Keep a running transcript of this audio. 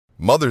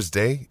Mother's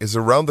Day is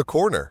around the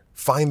corner.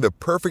 Find the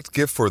perfect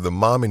gift for the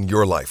mom in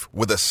your life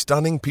with a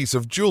stunning piece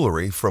of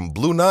jewelry from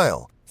Blue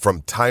Nile.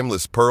 From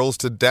timeless pearls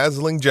to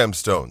dazzling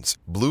gemstones,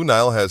 Blue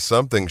Nile has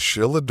something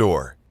she'll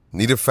adore.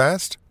 Need it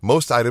fast?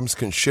 Most items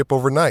can ship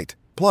overnight.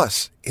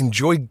 Plus,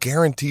 enjoy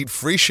guaranteed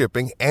free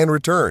shipping and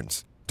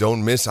returns.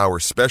 Don't miss our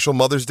special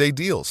Mother's Day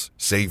deals.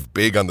 Save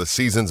big on the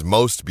season's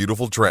most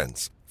beautiful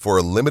trends. For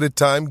a limited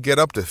time, get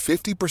up to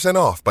 50%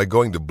 off by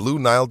going to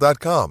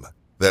BlueNile.com.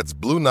 That's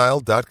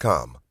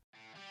BlueNile.com.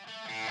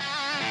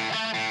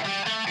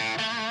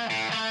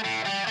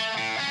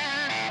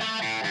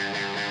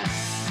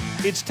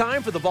 It's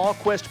time for the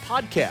VolQuest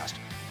podcast,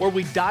 where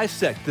we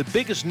dissect the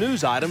biggest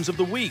news items of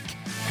the week.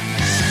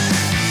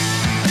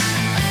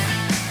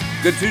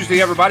 Good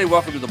Tuesday, everybody.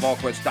 Welcome to the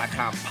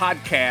VolQuest.com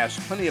podcast.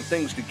 Plenty of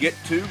things to get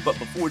to, but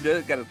before we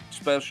do, got a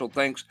special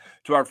thanks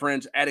to our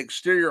friends at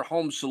Exterior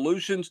Home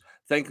Solutions,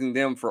 thanking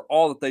them for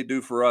all that they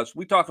do for us.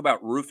 We talk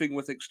about roofing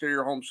with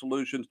Exterior Home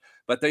Solutions,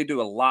 but they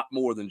do a lot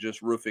more than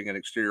just roofing and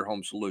Exterior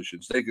Home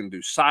Solutions. They can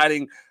do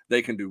siding,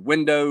 they can do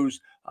windows,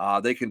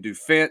 they can do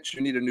fence. You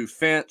need a new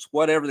fence,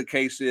 whatever the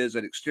case is,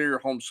 at Exterior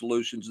Home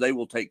Solutions, they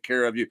will take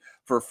care of you.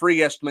 For a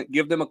free estimate,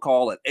 give them a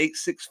call at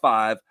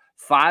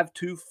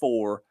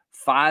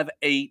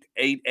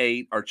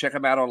 865-524-5888 or check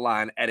them out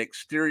online at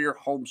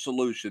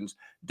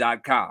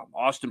exteriorhomesolutions.com.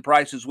 Austin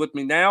Price is with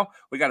me now.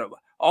 We got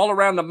all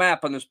around the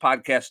map on this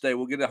podcast today.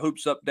 We'll get a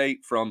hoops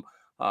update from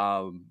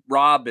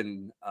Rob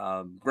and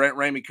Grant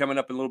Ramey coming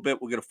up in a little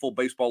bit. We'll get a full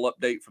baseball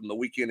update from the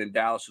weekend in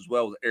Dallas as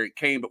well with Eric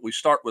Kane. But we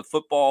start with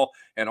football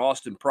and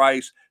Austin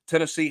Price.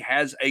 Tennessee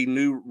has a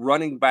new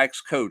running backs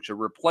coach, a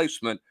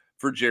replacement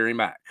for Jerry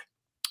Mack.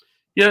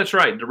 Yeah, that's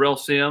right. Darrell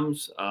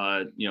Sims,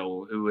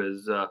 who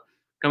is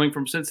coming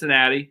from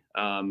Cincinnati.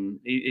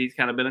 He's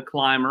kind of been a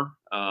climber,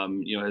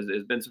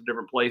 has been some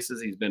different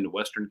places. He's been to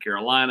Western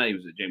Carolina. He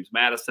was at James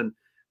Madison.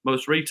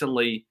 Most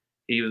recently,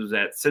 he was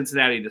at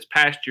Cincinnati this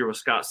past year with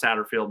Scott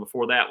Satterfield.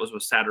 Before that was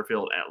with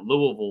Satterfield at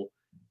Louisville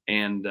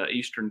and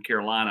Eastern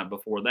Carolina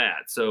before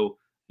that. So,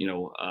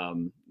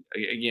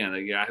 again,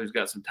 a guy who's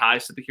got some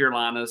ties to the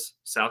Carolinas,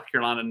 South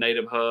Carolina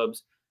native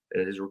hubs.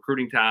 His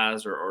recruiting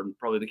ties are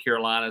probably the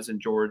Carolinas and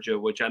Georgia,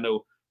 which I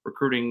know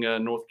recruiting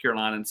North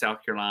Carolina and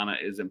South Carolina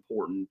is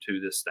important to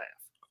this staff.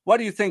 Why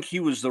do you think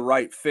he was the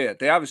right fit?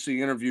 They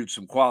obviously interviewed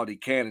some quality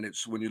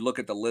candidates when you look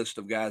at the list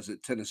of guys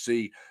that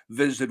Tennessee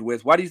visited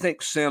with. Why do you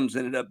think Sims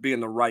ended up being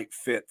the right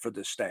fit for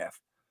this staff?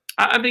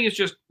 I think it's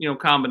just,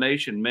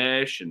 combination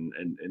mesh and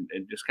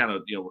just kind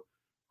of,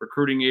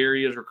 recruiting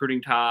areas,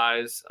 recruiting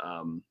ties.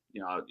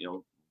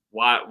 Why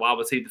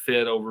was he the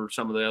fit over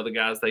some of the other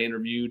guys they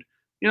interviewed?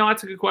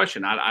 That's a good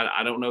question.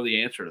 I don't know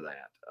the answer to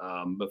that.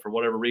 But for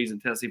whatever reason,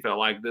 Tennessee felt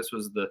like this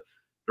was the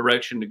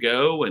direction to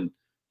go. And,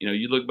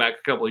 you look back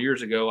a couple of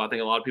years ago, I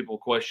think a lot of people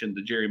questioned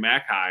the Jerry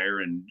Mack hire,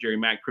 and Jerry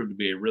Mack proved to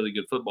be a really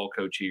good football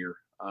coach here.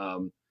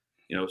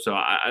 So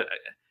I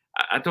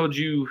told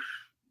you,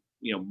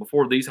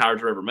 before these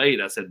hires were ever made,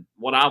 I said,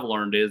 what I've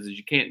learned is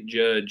you can't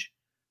judge,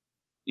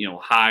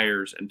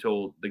 hires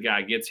until the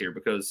guy gets here,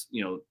 because,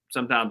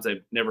 sometimes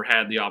they've never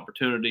had the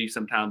opportunity.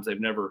 Sometimes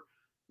they've never,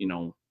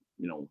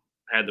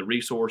 had the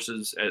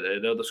resources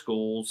at other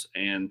schools,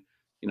 and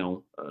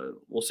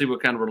we'll see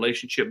what kind of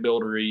relationship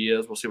builder he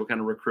is. We'll see what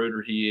kind of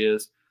recruiter he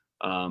is.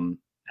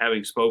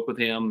 Having spoke with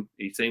him,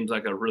 he seems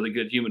like a really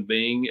good human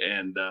being,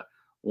 and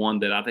one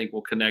that I think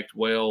will connect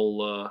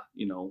well,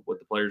 with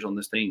the players on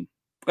this team.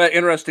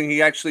 Interesting.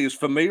 He actually is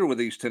familiar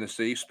with East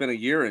Tennessee. He spent a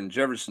year in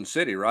Jefferson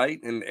City,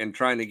 right, and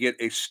trying to get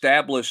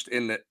established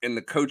in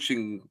the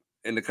coaching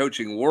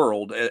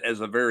world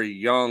as a very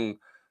young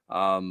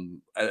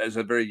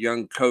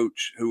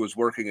coach who was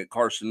working at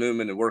Carson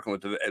Newman and working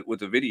with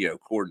the video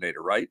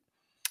coordinator, right?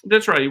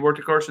 That's right. He worked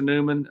at Carson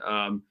Newman,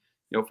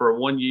 for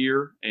 1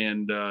 year,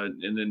 and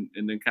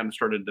then kind of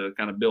started to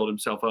kind of build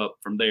himself up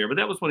from there. But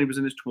that was when he was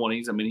in his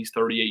 20s. I mean, he's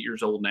 38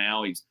 years old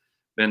now. He's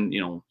been,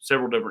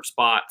 several different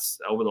spots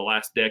over the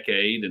last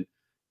decade, and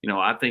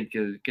I think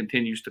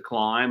continues to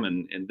climb.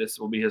 And this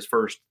will be his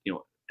first,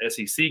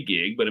 SEC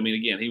gig. But I mean,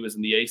 again, he was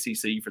in the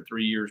ACC for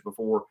 3 years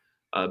before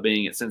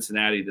being at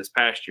Cincinnati this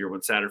past year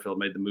when Satterfield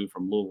made the move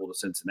from Louisville to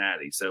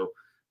Cincinnati. So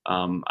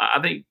I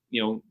think,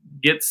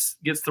 gets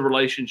the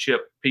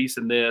relationship piece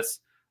in this.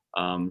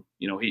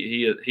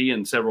 He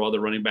and several other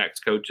running backs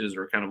coaches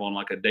are kind of on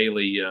like a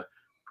daily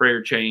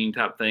prayer chain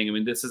type thing. I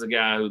mean, this is a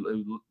guy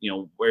who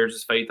wears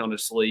his faith on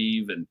his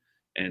sleeve, and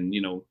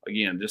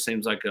again, just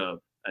seems like a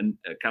kind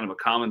of a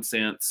common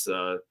sense,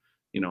 kind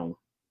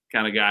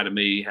of guy to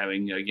me.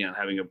 Having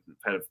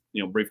had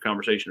a brief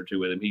conversation or two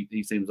with him,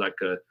 he seems like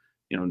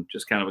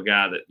just kind of a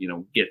guy that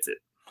gets it.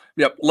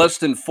 Yep, less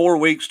than 4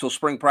 weeks till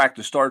spring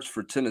practice starts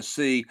for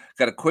Tennessee.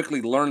 Got to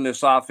quickly learn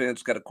this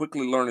offense, got to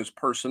quickly learn his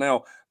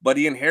personnel, but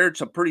he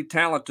inherits a pretty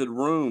talented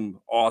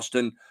room,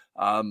 Austin.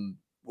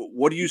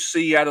 What do you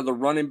see out of the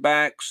running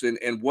backs,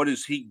 and what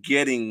is he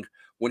getting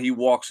when he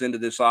walks into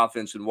this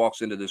offense and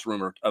walks into this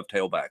room of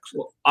tailbacks?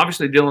 Well,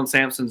 obviously, Dylan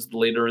Sampson's the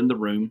leader in the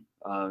room.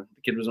 The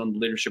kid was on the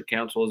leadership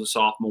council as a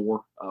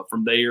sophomore.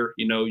 From there,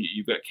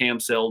 you've got Cam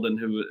Selden,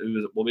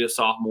 who will be a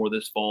sophomore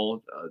this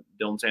fall.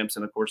 Dylan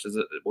Sampson, of course,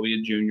 will be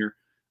a junior.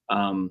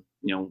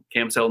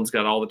 Cam Selden's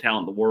got all the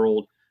talent in the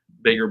world,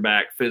 bigger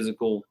back,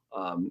 physical,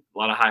 a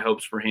lot of high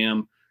hopes for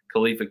him.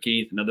 Khalifa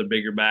Keith, another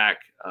bigger back.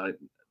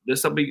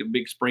 This will be a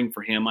big spring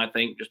for him, I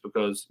think, just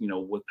because,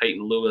 with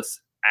Peyton Lewis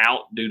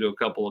out due to a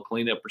couple of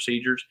cleanup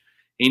procedures,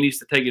 he needs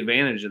to take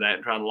advantage of that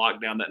and try to lock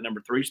down that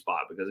number 3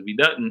 spot, because if he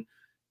doesn't,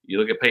 you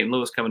look at Peyton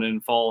Lewis coming in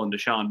fall and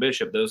Deshaun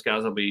Bishop, those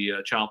guys will be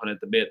chomping at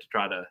the bit to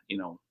try to,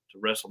 to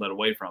wrestle that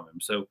away from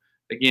him. So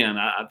again,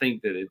 I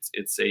think that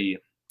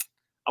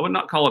I would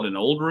not call it an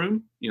old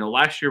room.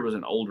 Last year was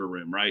an older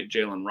room, right?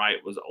 Jalen Wright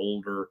was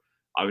older.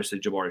 Obviously,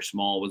 Jabari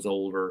Small was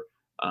older.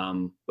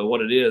 But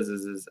what it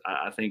is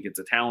I think it's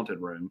a talented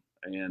room.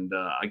 And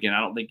again, I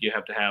don't think you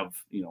have to have,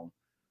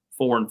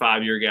 4 and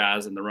 5 year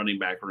guys in the running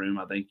back room.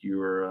 I think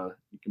you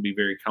can be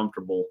very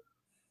comfortable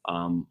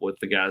with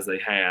the guys they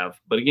have.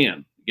 But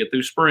again, get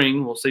through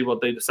spring, we'll see what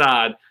they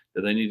decide.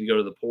 Do they need to go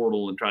to the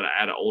portal and try to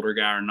add an older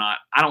guy or not?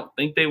 I don't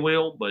think they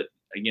will, but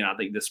again, I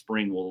think this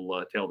spring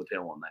will tell the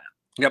tale on that.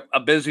 Yep, a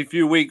busy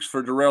few weeks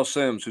for Darrell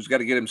Sims, who's got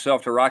to get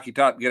himself to Rocky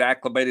Top, get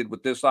acclimated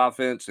with this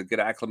offense, and get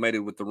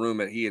acclimated with the room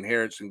that he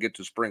inherits, and get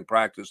to spring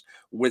practice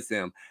with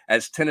them.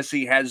 As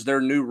Tennessee has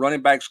their new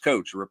running backs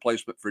coach, a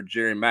replacement for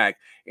Jerry Mack,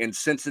 and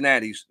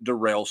Cincinnati's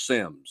Darrell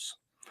Sims.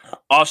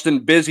 Austin,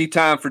 busy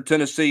time for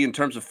Tennessee in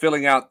terms of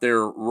filling out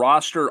their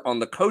roster on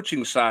the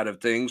coaching side of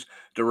things.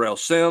 Darrell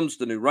Sims,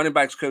 the new running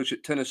backs coach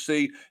at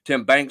Tennessee.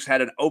 Tim Banks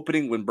had an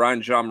opening when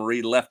Brian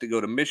Jean-Marie left to go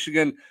to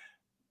Michigan.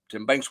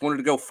 Tim Banks wanted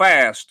to go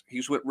fast.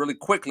 He's went really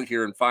quickly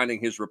here in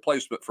finding his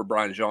replacement for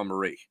Brian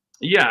Jean-Marie.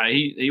 Yeah,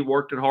 he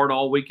worked it hard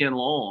all weekend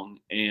long.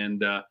 And,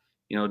 to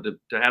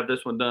have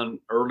this one done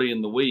early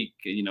in the week,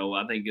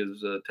 I think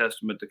is a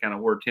testament to kind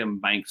of where Tim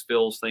Banks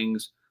feels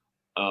things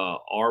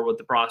are with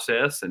the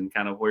process and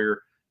kind of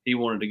where he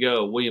wanted to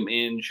go. William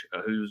Inge,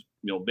 who's,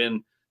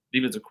 been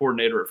defensive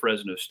coordinator at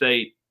Fresno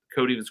State,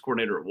 co-defensive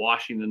coordinator at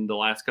Washington the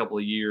last couple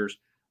of years,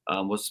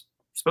 was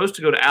supposed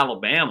to go to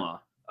Alabama,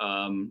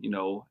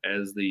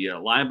 as the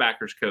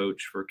linebackers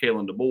coach for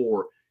Kalen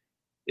DeBoer,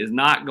 is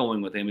not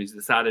going with him. He's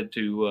decided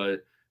to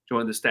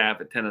join the staff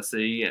at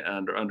Tennessee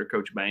under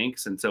Coach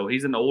Banks. And so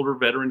he's an older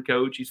veteran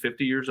coach. He's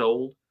 50 years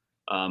old.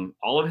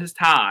 All of his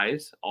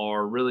ties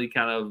are really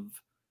kind of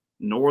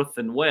north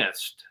and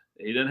west.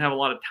 He doesn't have a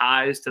lot of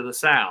ties to the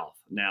South.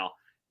 Now,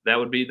 that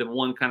would be the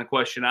one kind of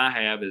question I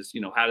have is,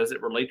 how does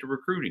it relate to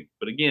recruiting?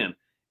 But again,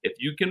 if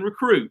you can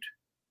recruit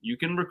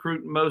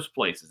in most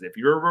places. If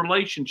you're a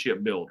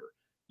relationship builder,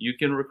 you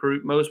can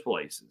recruit most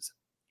places.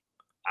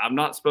 I've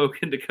not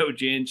spoken to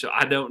Coach Inge, so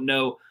I don't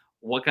know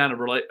what kind of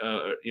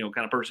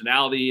kind of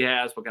personality he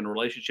has, what kind of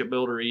relationship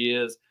builder he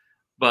is.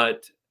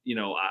 But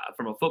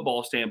from a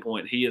football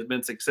standpoint, he has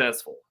been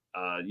successful.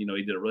 He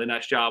did a really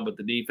nice job with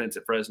the defense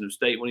at Fresno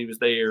State when he was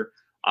there.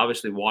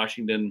 Obviously,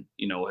 Washington,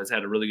 has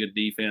had a really good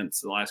defense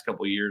the last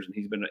couple of years, and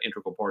he's been an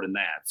integral part in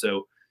that.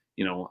 So,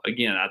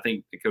 again, I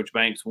think that Coach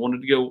Banks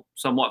wanted to go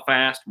somewhat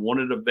fast,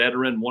 wanted a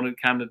veteran,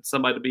 wanted kind of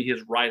somebody to be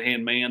his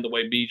right-hand man the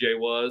way BJ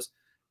was.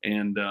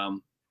 And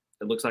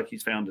it looks like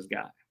he's found his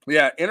guy.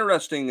 Yeah,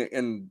 interesting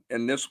in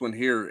this one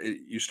here.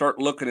 You start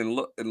looking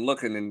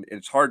and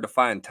it's hard to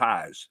find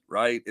ties,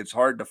 right? It's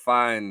hard to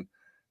find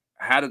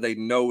how do they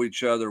know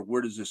each other?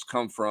 Where does this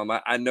come from?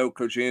 I know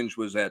Coach Inge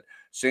was at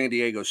San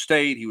Diego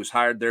State. He was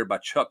hired there by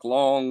Chuck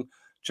Long.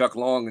 Chuck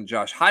Long and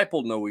Josh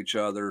Heupel know each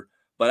other.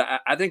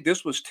 But I think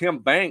this was Tim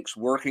Banks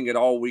working it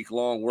all week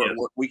long,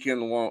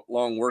 weekend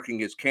long working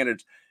his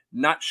candidates.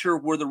 Not sure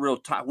where the real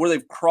tie, where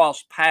they've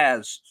crossed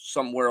paths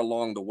somewhere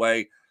along the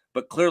way,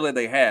 but clearly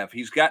they have.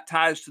 He's got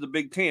ties to the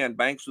Big Ten.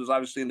 Banks was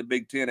obviously in the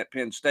Big Ten at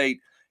Penn State.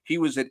 He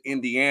was at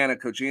Indiana.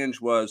 Coach Inge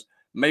was.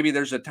 Maybe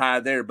there's a tie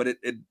there, but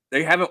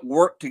they haven't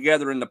worked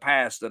together in the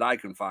past that I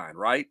can find,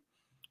 right?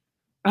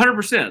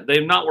 100%.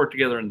 They've not worked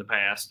together in the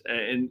past.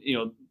 And,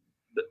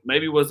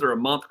 maybe was there a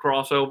month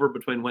crossover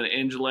between when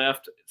Inge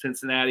left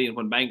Cincinnati and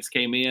when Banks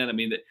came in? I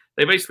mean,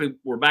 they basically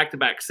were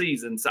back-to-back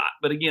seasons.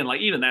 But again,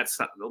 like even that's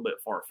a little bit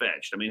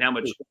far-fetched. I mean, how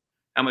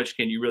much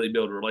can you really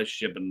build a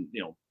relationship in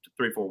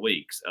 3-4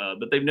 weeks?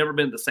 But they've never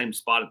been at the same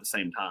spot at the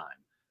same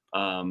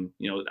time.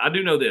 I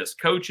do know this: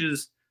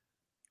 coaches,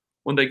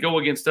 when they go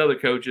against other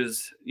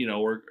coaches,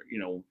 or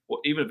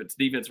even if it's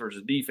defense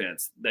versus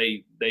defense,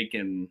 they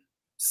can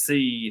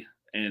see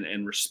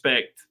and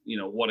respect,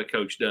 what a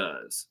coach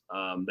does.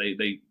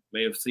 They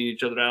may have seen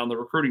each other out on the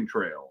recruiting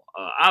trail.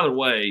 Either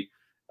way,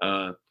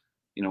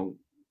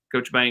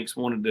 Coach Banks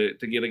wanted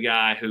to get a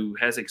guy who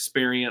has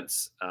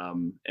experience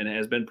and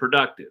has been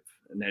productive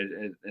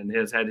and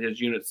has had his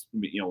units,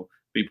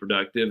 be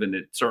productive. And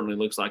it certainly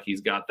looks like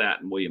he's got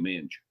that in William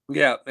Inge.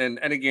 Yeah. And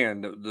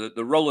again, the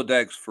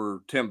Rolodex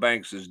for Tim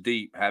Banks is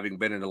deep, having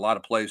been in a lot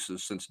of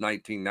places since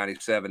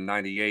 1997,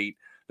 98.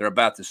 They're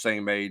about the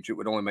same age. It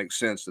would only make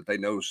sense that they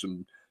know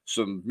some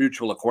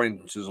mutual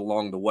acquaintances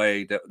along the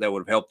way that would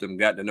have helped them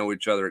get to know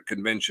each other at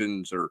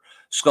conventions or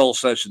skull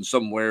sessions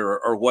somewhere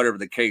or whatever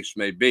the case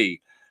may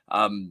be.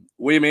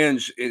 William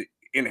Inge,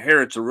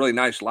 inherits a really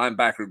nice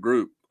linebacker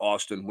group,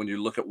 Austin, when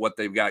you look at what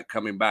they've got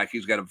coming back.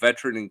 He's got a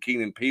veteran in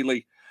Keenan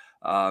Peely.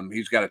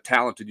 He's got a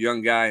talented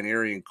young guy in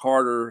Arian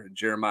Carter and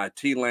Jeremiah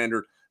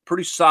Thielander.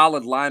 Pretty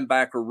solid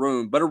linebacker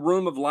room, but a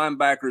room of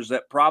linebackers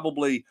that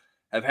probably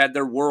have had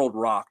their world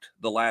rocked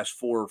the last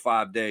 4 or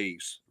 5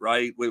 days,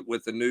 right?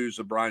 With the news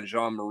of Brian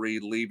Jean-Marie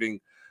leaving.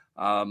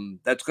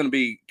 That's going to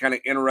be kind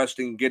of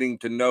interesting getting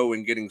to know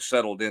and getting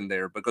settled in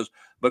there because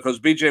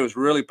BJ was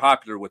really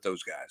popular with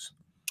those guys.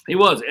 He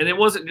was, and it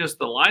wasn't just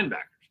the linebackers.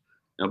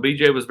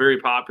 BJ was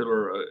very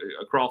popular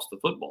across the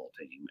football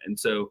team. And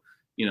so,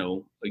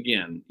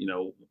 again,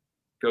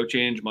 Coach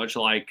Inge, much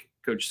like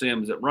Coach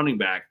Sims at running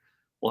back,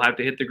 will have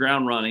to hit the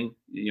ground running.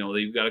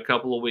 They've got a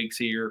couple of weeks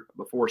here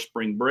before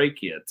spring break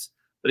hits.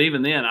 But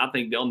even then, I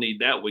think they'll need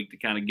that week to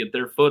kind of get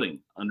their footing,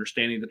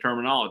 understanding the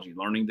terminology,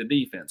 learning the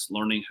defense,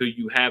 learning who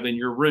you have in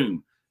your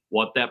room,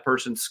 what that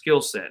person's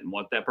skill set and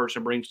what that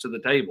person brings to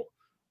the table.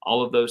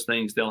 All of those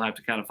things they'll have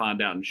to kind of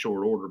find out in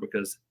short order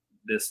because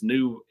this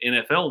new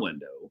NFL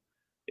window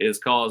is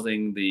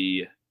causing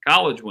the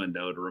college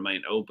window to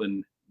remain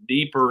open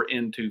deeper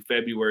into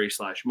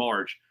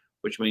February/March,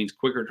 which means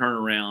quicker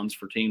turnarounds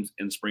for teams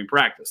in spring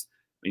practice.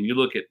 I mean, you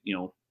look at,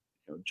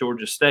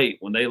 Georgia State,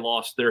 when they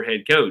lost their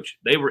head coach,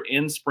 they were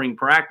in spring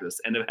practice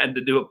and have had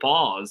to do a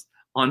pause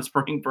on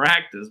spring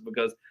practice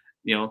because,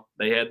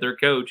 they had their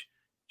coach,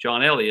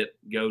 John Elliott,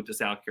 go to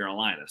South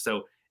Carolina.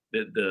 So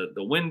the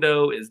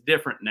window is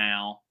different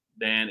now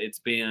than it's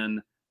been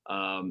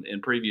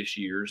in previous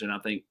years, and I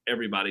think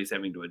everybody's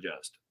having to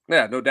adjust.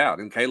 Yeah, no doubt.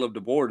 And Caleb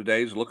DeBoer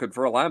today is looking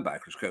for a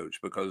linebackers coach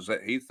because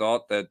he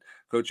thought that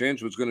Coach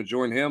Inge was going to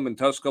join him in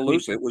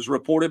Tuscaloosa. It was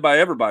reported by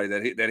everybody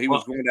that he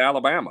was going to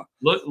Alabama.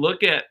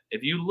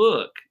 If you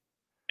look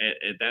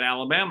at that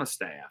Alabama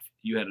staff,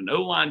 you had an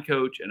O-line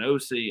coach, an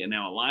OC, and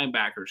now a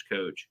linebackers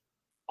coach,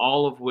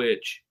 all of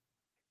which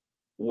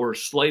were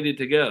slated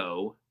to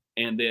go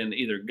and then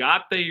either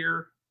got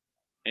there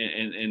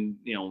and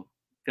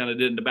kind of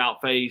did an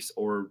about face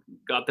or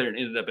got there and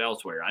ended up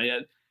elsewhere.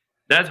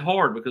 That's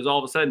hard because all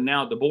of a sudden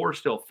now DeBoer's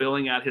still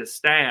filling out his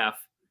staff,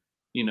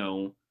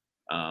 4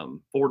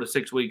 to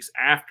 6 weeks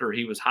after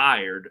he was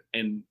hired,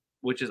 and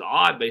which is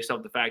odd based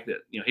off the fact that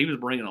he was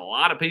bringing a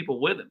lot of people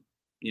with him.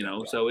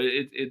 So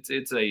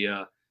it's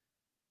an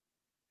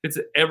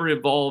ever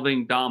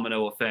evolving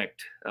domino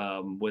effect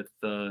with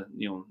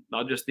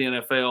not just the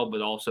NFL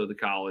but also the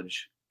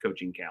college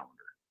coaching calendar.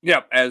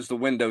 Yep, as the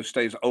window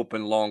stays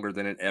open longer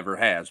than it ever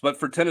has. But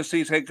for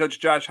Tennessee's head coach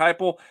Josh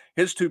Heupel,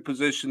 his 2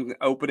 position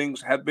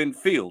openings have been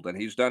filled, and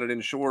he's done it in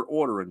short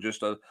order. In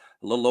just a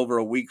little over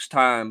a week's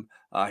time,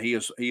 he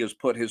has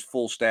put his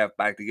full staff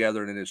back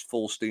together and is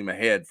full steam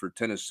ahead for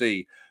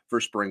Tennessee for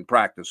spring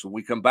practice. When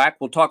we come back,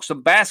 we'll talk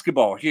some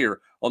basketball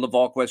here on the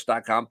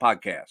VolQuest.com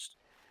podcast.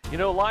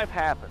 Life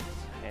happens,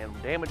 and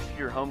damage to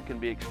your home can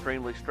be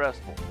extremely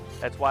stressful.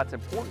 That's why it's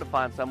important to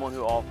find someone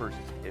who offers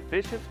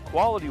efficient,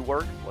 quality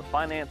work with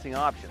financing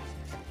options.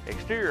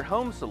 Exterior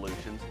Home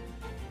Solutions,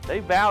 they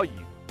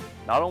value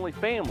not only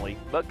family,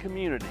 but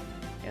community.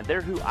 And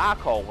they're who I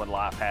call when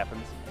life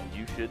happens, and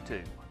you should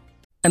too.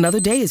 Another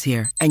day is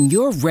here, and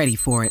you're ready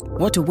for it.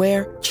 What to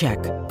wear? Check.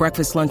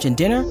 Breakfast, lunch, and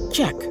dinner?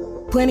 Check.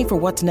 Planning for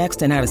what's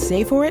next and how to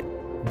save for it?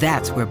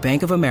 That's where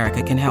Bank of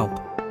America can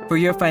help. For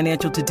your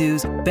financial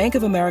to-dos, Bank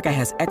of America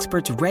has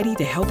experts ready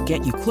to help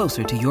get you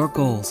closer to your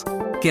goals.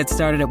 Get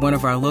started at one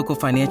of our local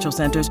financial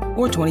centers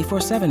or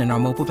 24/7 in our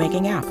mobile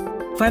banking app.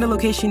 Find a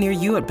location near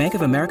you at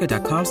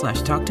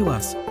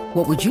bankofamerica.com/talktous.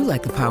 What would you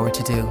like the power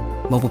to do?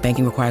 Mobile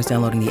banking requires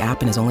downloading the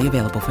app and is only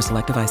available for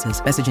select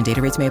devices. Message and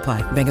data rates may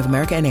apply. Bank of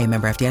America NA,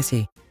 member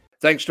FDIC.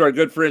 Thanks to our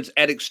good friends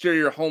at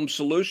Exterior Home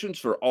Solutions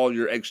for all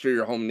your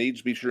exterior home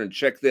needs. Be sure and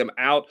check them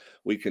out.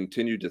 We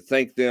continue to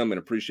thank them and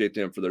appreciate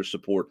them for their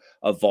support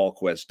of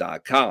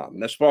VolQuest.com.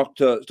 Let's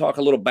talk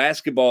a little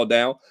basketball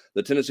now.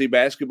 The Tennessee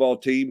basketball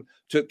team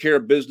took care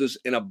of business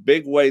in a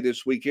big way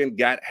this weekend,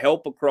 got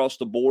help across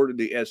the board in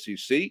the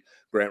SEC.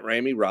 Grant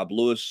Ramey, Rob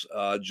Lewis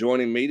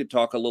joining me to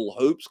talk a little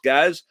hoops.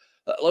 Guys,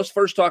 let's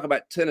first talk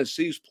about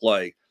Tennessee's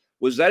play.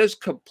 Was that as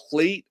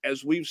complete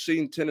as we've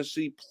seen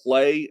Tennessee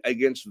play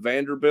against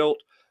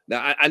Vanderbilt?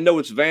 Now, I know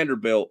it's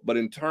Vanderbilt, but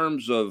in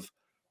terms of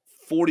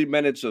 40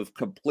 minutes of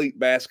complete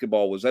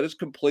basketball, was that as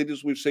complete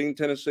as we've seen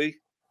Tennessee?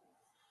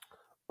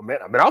 Man,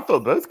 I'll throw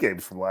both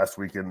games from last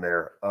week in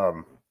there.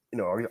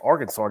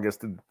 Arkansas, I guess,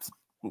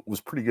 was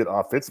pretty good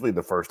offensively in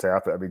the first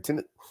half. I mean,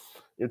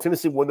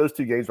 Tennessee won those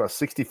 2 games by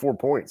 64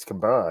 points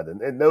combined.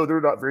 And no, they're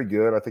not very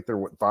good. I think they're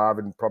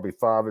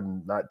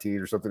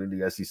 5-19 or something in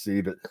the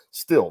SEC, but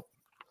still,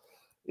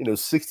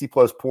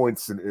 60-plus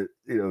points and,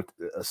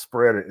 a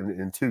spread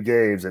in 2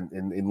 games and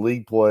in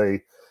league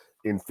play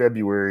in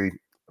February.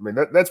 I mean,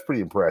 that's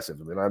pretty impressive.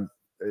 I mean, I'm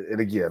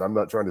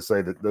not trying to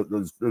say that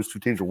those 2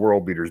 teams are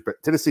world beaters, but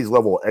Tennessee's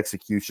level of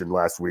execution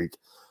last week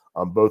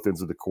on both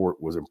ends of the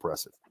court was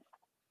impressive.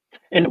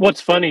 And what's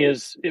funny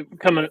is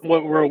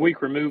we're a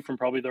week removed from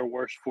probably their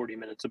worst 40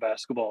 minutes of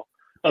basketball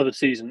of the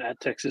season at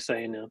Texas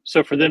A&M.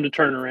 So for them to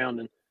turn around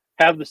and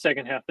have the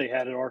second half they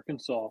had at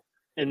Arkansas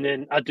And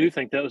then I do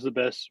think that was the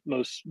best,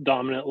 most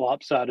dominant,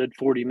 lopsided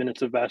 40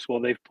 minutes of basketball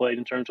they've played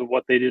in terms of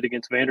what they did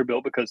against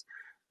Vanderbilt, because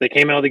they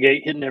came out of the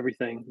gate hitting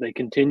everything. They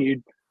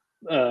continued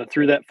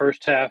through that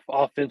first half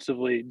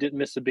offensively, didn't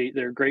miss a beat.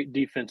 They're great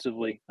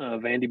defensively.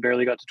 Vandy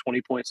barely got to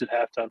 20 points at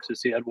halftime, so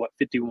he had,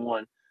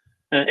 51?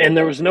 And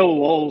there was no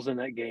lulls in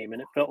that game,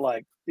 and it felt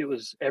like it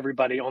was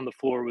everybody on the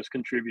floor was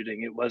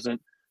contributing. It wasn't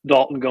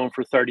Dalton going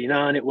for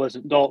 39. It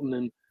wasn't Dalton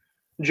and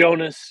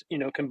Jonas,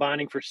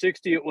 combining for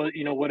 60. It was,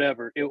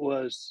 whatever. It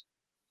was,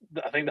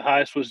 I think the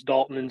highest was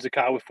Dalton and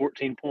Zakai with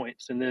 14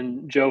 points. And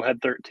then Joe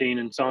had 13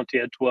 and Santi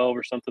had 12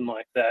 or something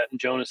like that. And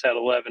Jonas had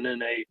 11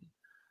 and 8.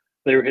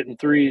 They were hitting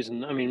threes.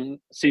 And,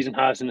 season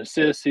highs in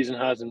assists, season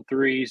highs in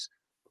threes,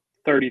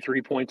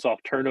 33 points off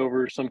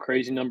turnovers, some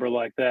crazy number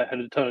like that, had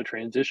a ton of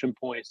transition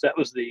points. That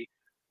was the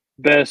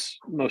best,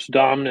 most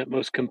dominant,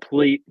 most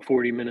complete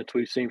 40 minutes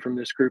we've seen from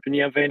this group. And,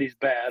 yeah, Vandy's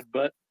bad,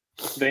 but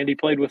Vandy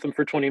played with them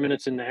for 20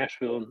 minutes in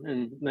Nashville,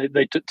 and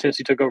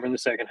Tennessee took over in the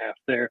second half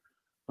there.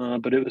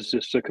 But it was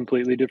just a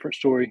completely different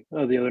story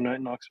the other night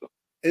in Knoxville.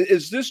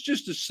 Is this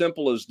just as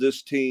simple as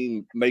this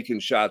team making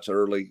shots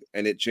early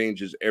and it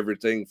changes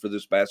everything for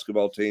this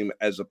basketball team,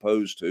 as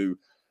opposed to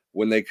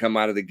when they come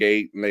out of the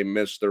gate and they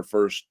miss their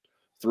first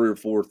 3 or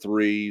 4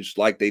 threes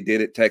like they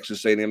did at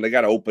Texas A&M? They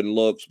got open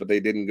looks, but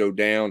they didn't go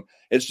down.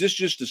 Is this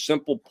just a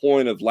simple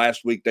point of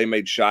last week they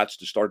made shots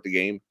to start the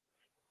game?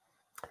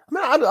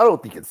 I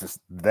don't think it's just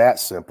that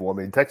simple.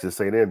 Texas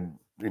A&M,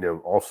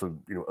 also,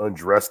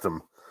 undressed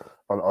them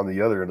on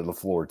the other end of the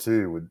floor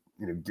too,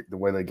 with, get the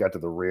way they got to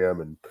the rim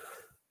and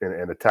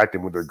attacked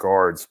them with their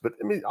guards. But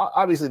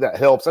obviously that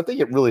helps. I think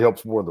it really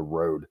helps more on the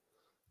road.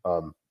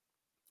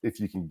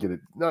 If you can get it,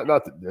 not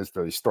that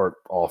necessarily start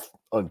off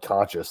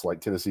unconscious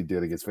like Tennessee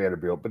did against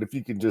Vanderbilt, but if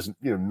you can just,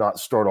 not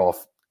start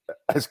off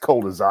as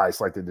cold as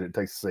ice like they did at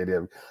Texas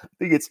A&M, I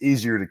think it's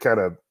easier to kind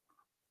of,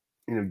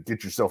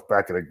 get yourself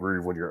back in a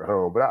groove when you're at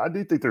home. But I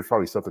do think there's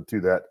probably something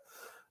to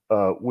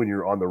that when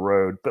you're on the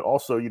road. But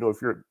also,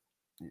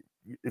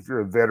 if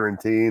you're a veteran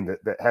team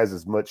that has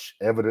as much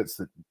evidence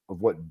of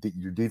what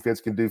your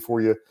defense can do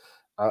for you,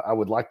 I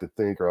would like to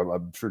think, or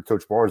I'm sure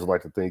Coach Barnes would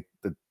like to think,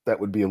 that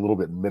would be a little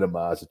bit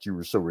minimized, that you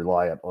were so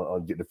reliant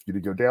on getting a few to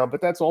go down.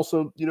 But that's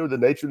also, the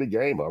nature of the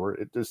game, Albert.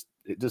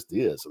 It just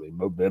is.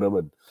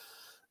 Momentum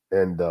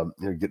and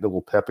getting a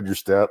little pep in your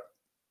step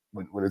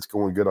when it's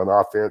going good on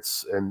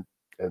offense, and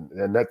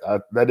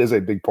that is a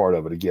big part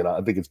of it. Again,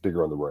 I think it's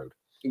bigger on the road.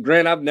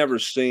 Grant, I've never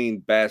seen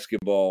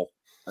basketball.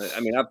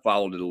 I've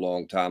followed it a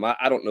long time.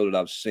 I don't know that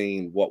I've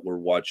seen what we're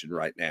watching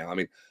right now.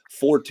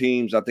 4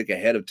 teams, I think,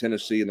 ahead of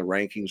Tennessee in the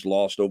rankings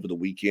lost over the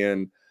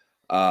weekend.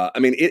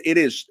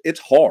 It's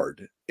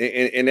hard,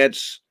 and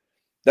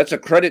that's a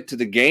credit to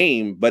the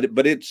game, but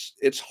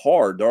it's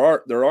hard.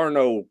 There are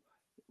no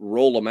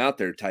roll them out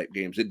there type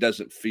games. It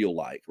doesn't feel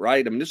like,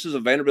 right? This is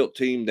a Vanderbilt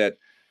team that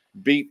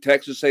beat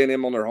Texas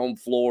A&M on their home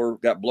floor,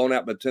 got blown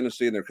out by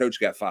Tennessee, and their coach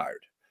got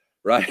fired.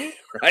 Right.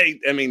 Right.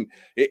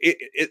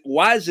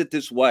 Why is it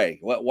this way?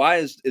 Why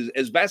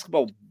is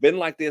basketball been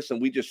like this,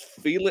 and we just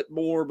feel it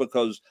more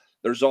because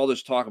there's all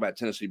this talk about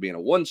Tennessee being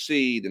a 1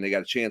 seed and they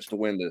got a chance to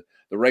win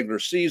the regular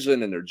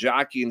season and they're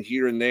jockeying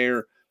here and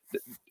there?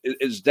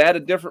 Is that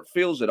a different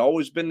feel? Has it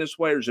always been this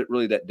way, or is it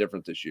really that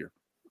different this year?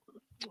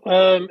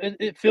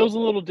 It feels a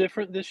little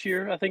different this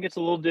year. I think it's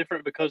a little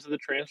different because of the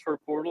transfer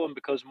portal and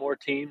because more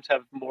teams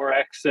have more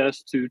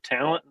access to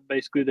talent,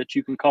 basically, that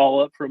you can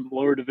call up from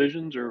lower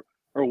divisions or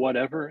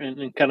whatever,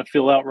 and kind of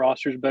fill out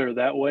rosters better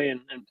that way and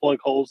plug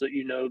holes that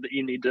that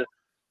you need to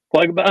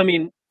plug. But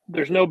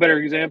there's no better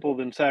example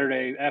than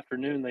Saturday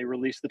afternoon. They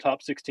released the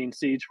top 16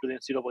 seeds for the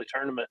NCAA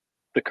tournament,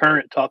 the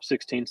current top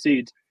 16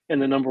 seeds, and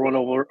the number 1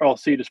 overall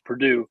seed is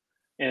Purdue.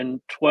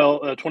 And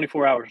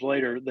 24 hours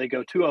later, they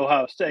go to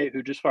Ohio State,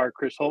 who just fired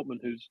Chris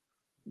Holtmann, who's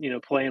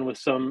playing with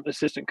some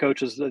assistant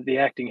coaches, the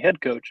acting head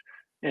coach.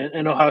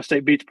 And Ohio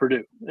State beats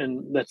Purdue,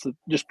 and that's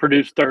just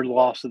Purdue's 3rd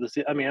loss of the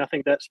season. I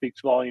think that speaks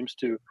volumes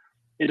to.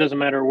 It doesn't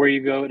matter where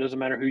you go. It doesn't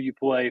matter who you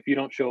play. If you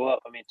don't show up,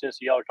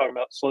 Tennessee, y'all are talking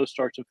about slow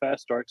starts and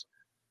fast starts.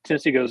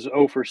 Tennessee goes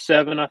 0 for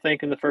 7, I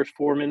think, in the first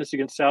 4 minutes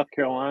against South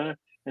Carolina,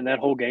 and that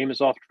whole game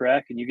is off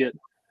track, and you get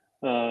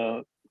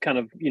kind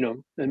of,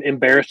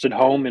 embarrassed at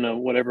home in a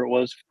whatever it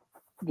was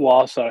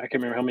loss. I can't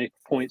remember how many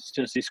points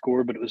Tennessee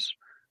scored, but it was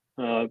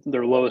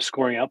their lowest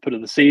scoring output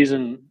of the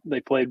season. They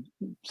played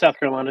South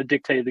Carolina,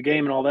 dictated the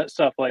game and all that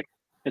stuff.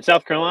 And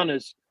South Carolina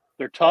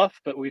they're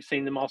tough, but we've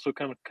seen them also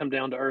kind of come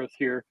down to earth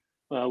here.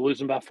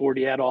 Losing by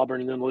 40 at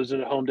Auburn and then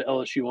losing at home to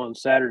LSU on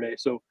Saturday.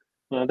 So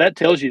that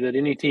tells you that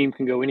any team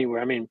can go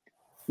anywhere.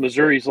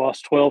 Missouri's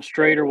lost 12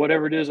 straight or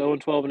whatever it is,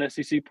 0-12 in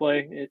SEC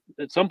play.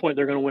 At some point,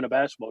 they're going to win a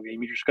basketball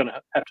game. You're just going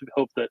to have to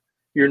hope that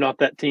you're not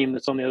that team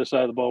that's on the other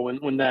side of the ball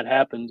when that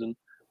happens. And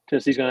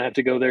Tennessee's going to have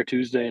to go there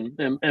Tuesday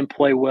and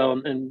play well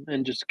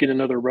and just get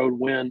another road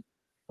win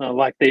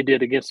like they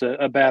did against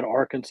a bad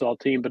Arkansas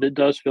team. But it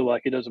does feel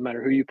like it doesn't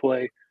matter who you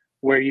play,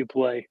 where you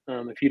play.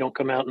 If you don't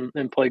come out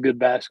and play good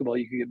basketball,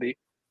 you can get beat.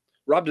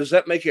 Rob, does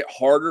that make it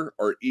harder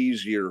or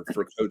easier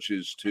for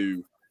coaches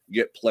to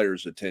get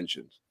players'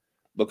 attention?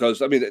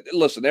 because I mean,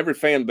 listen, every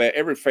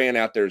fan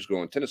out there is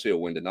going, Tennessee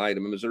will win tonight. I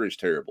mean, Missouri's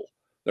terrible.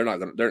 They're not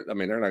going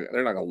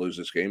to lose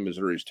this game.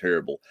 Missouri's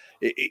terrible.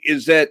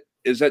 Is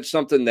that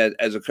something that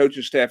as a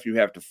coaching staff you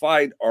have to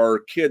fight? Are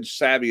kids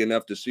savvy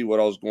enough to see what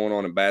all's going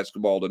on in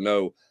basketball to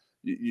know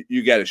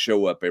you got to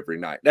show up every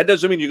night? That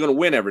doesn't mean you're going to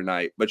win every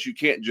night, but you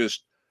can't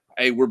just,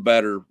 hey, we're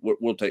better,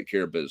 we'll take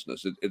care of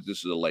business. This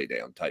is a lay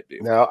down type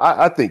deal. Now,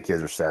 I think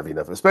kids are savvy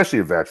enough, especially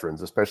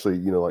veterans, especially,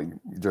 like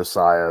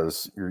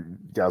Josiah's, your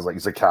guys like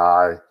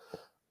Zakai,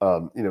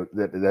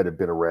 that have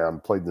been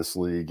around, played in this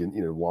league,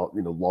 and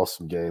lost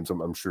some games.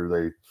 I'm sure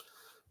they,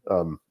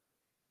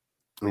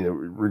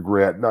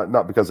 regret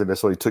not because they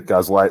necessarily took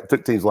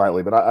teams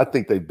lightly, but I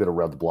think they've been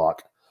around the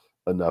block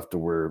enough to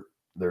where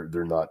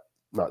they're not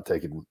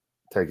taking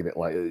it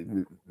like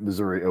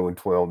Missouri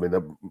 0-12. I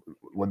mean,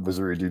 what did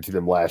Missouri do to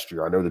them last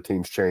year? I know the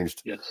team's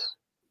changed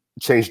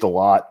a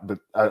lot, but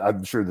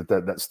I'm sure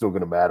that's still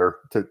going to matter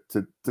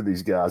to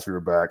these guys who are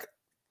back.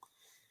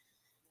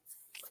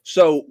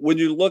 So when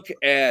you look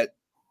at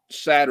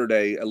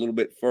Saturday a little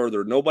bit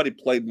further, nobody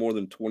played more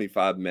than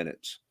 25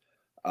 minutes.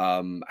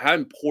 How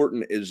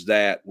important is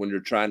that when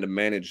you're trying to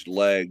manage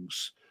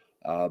legs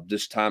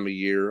this time of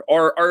year?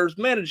 Or is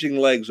managing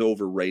legs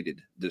overrated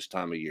this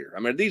time of year? I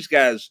mean, these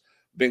guys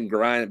been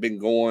grinding, been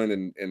going,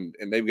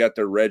 and they've got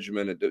their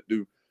regimen. And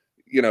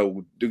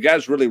do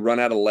guys really run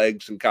out of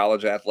legs in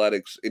college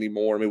athletics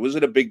anymore? I mean, was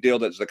it a big deal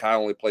that Zakai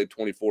only played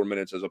 24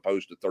 minutes as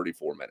opposed to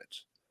 34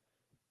 minutes?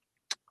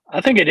 I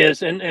think it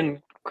is,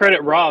 and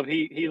credit Rob.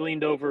 He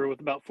leaned over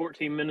with about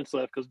 14 minutes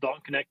left because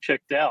Dalton Knecht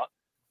checked out,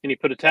 and he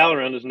put a towel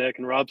around his neck.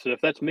 And Rob said,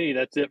 "If that's me,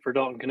 that's it for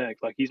Dalton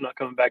Knecht. Like, he's not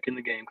coming back in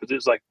the game because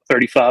it's like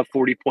 35,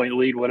 40-point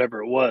lead,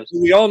 whatever it was."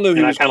 We all knew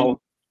he was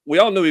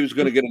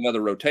going to get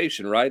another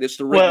rotation, right? It's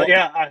the Rick. Well,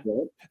 yeah.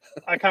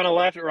 I kind of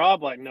laughed at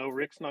Rob, like, no,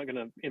 Rick's not going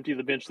to empty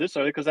the bench this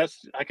early because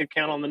I could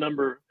count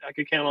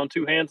on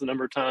two hands the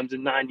number of times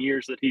in 9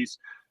 years that he's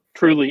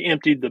truly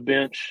emptied the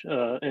bench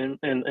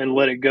and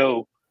let it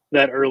go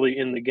that early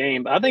in the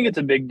game. I think it's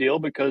a big deal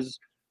because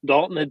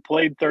Dalton had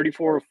played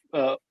 34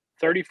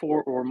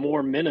 or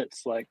more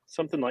minutes, like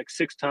something like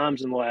 6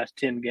 times in the last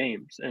 10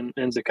 games. And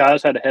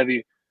Zakai's had a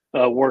heavy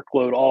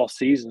workload all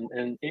season.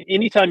 And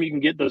anytime you can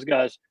get those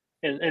guys,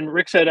 and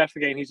Rick said after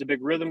the game, he's a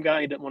big rhythm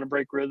guy. He doesn't want to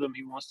break rhythm.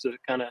 He wants to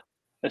kind of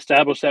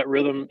establish that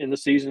rhythm in the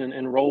season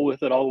and roll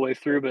with it all the way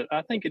through. But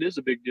I think it is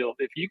a big deal.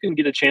 If you can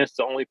get a chance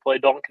to only play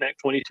Dalton Knecht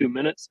 22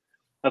 minutes,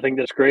 I think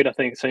that's great. I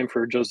think the same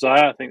for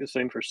Josiah. I think the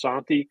same for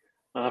Santi.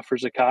 For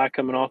Zakai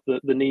coming off the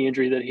knee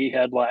injury that he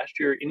had last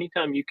year.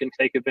 Anytime you can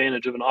take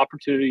advantage of an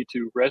opportunity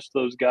to rest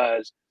those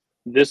guys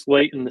this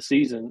late in the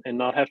season and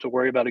not have to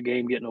worry about a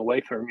game getting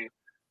away from you,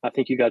 I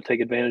think you got to take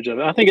advantage of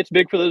it. I think it's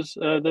big for those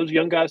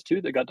young guys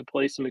too that got to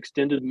play some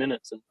extended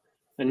minutes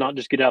and not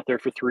just get out there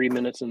for 3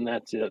 minutes and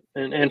that's it.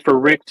 And for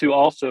Rick to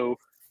also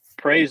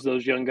praise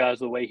those young guys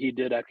the way he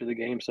did after the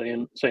game,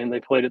 saying they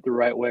played it the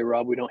right way.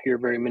 Rob, we don't hear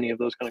very many of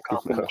those kind of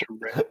compliments from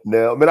Rick.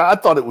 No, I mean, I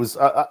thought it was.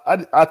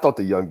 I thought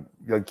the young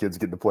kids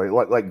get to play,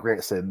 like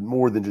Grant said,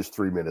 more than just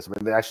 3 minutes. I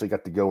mean, they actually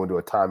got to go into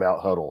a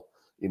timeout huddle,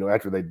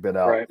 after they'd been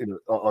out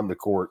on the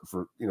court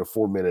for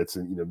 4 minutes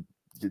and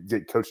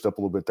get coached up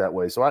a little bit that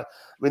way. So I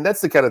mean,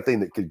 that's the kind of thing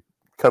that could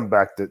come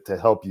back to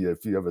help you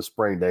if you have a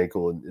sprained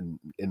ankle in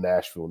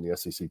Nashville in the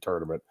SEC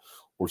tournament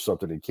or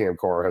something, and Cam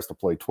Carr has to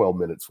play 12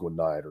 minutes one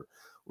night or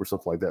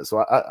something like that. So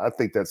I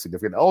think that's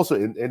significant. Also,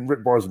 and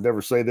Rick Barnes would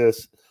never say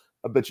this,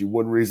 I bet you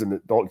one reason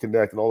that Dalton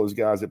Knecht and all those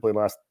guys that played the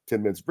last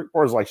 10 minutes, Rick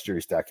Barnes likes Jerry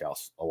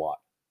Stackhouse a lot.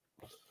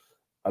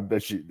 I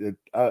bet you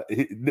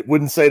he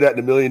wouldn't say that in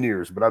a million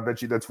years, but I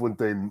bet you that's one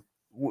thing,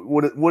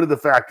 one of the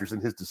factors in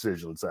his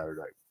decision on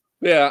Saturday.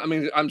 Yeah, I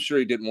mean, I'm sure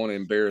he didn't want to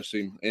embarrass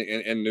him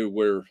and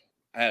knew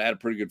had a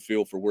pretty good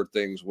feel for where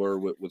things were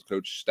with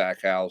Coach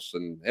Stackhouse.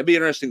 And it'd be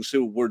interesting to see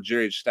where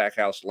Jerry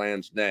Stackhouse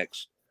lands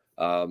next.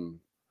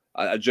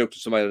 I joked to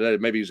somebody today,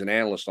 maybe he's an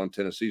analyst on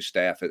Tennessee's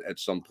staff at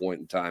some point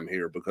in time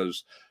here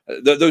because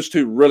those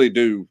two really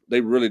do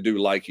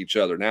like each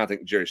other. Now I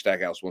think Jerry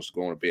Stackhouse wants to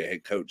go on and be a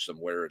head coach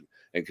somewhere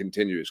and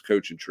continue his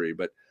coaching tree.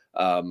 But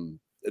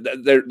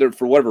they're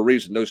for whatever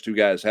reason, those two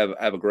guys have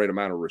a great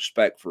amount of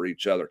respect for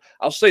each other.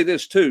 I'll say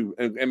this too,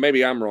 and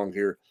maybe I'm wrong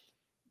here.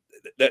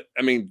 That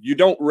I mean, you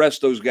don't rest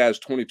those guys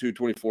 22,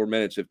 24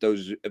 minutes if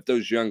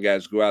those young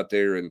guys go out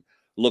there and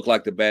look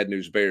like the Bad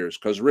News Bears,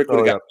 because Rick would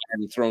have got mad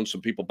and thrown some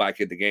people back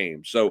in the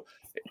game. So,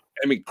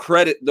 I mean,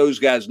 credit those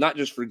guys not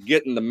just for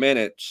getting the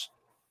minutes,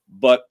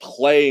 but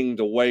playing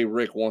the way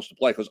Rick wants to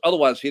play. Because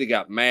otherwise, he'd have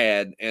got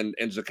mad, and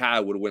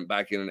Zakai would have went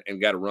back in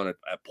and got a run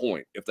at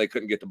point if they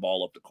couldn't get the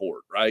ball up the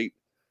court, right?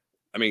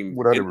 I mean,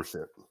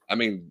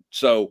 100%.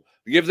 So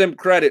give them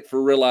credit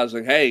for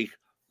realizing, hey,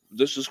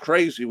 this is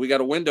crazy. We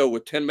got a window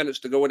with 10 minutes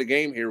to go in the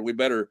game here. We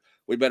better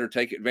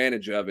take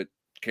advantage of it.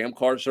 Cam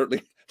Carr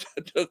certainly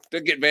took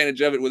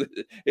advantage of it with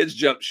his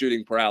jump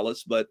shooting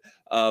prowess, but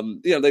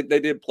they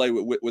did play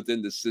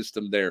within the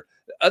system there.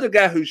 The other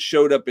guy who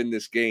showed up in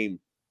this game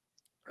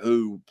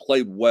who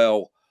played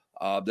well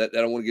that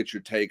I want to get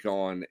your take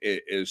on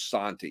is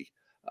Santi.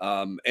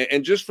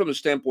 And just from the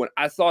standpoint,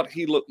 I thought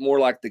he looked more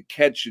like the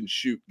catch and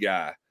shoot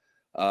guy.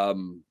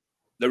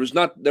 There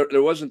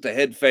wasn't the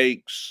head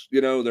fakes,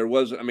 there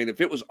wasn't. I mean,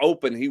 if it was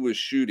open, he was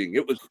shooting.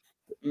 It was,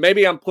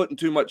 maybe I'm putting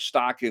too much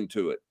stock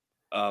into it.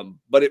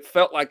 But it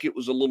felt like it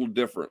was a little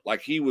different.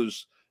 Like he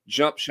was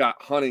jump shot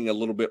hunting a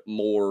little bit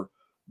more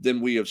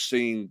than we have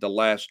seen the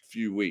last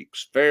few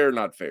weeks. Fair,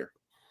 not fair?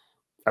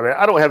 I mean,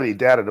 I don't have any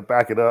data to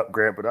back it up,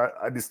 Grant, but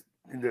I just,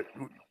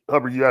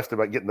 Hubbard, you asked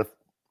about getting the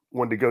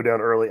one to go down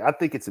early. I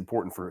think it's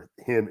important for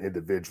him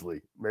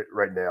individually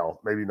right now.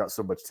 Maybe not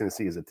so much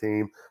Tennessee as a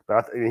team,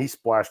 but he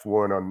splashed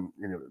one on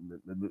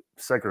the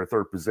second or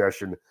third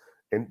possession,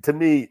 and to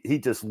me, he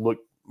just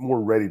looked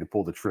more ready to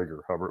pull the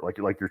trigger, Hubbard,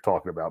 like you're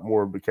talking about,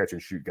 more of a catch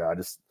and shoot guy.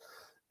 Just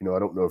I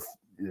don't know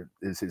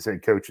if his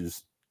head coach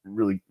has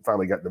really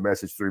finally got the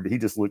message through, but he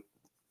just looked,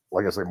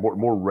 like I said,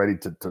 more ready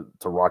to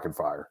rock and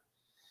fire.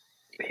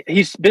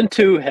 He's been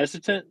too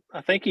hesitant.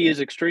 I think he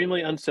is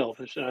extremely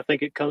unselfish, and I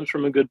think it comes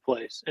from a good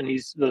place. And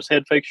he's those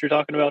head fakes you're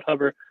talking about,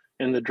 Hubbard,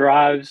 and the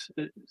drives.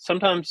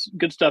 Sometimes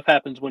good stuff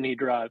happens when he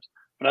drives,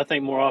 but I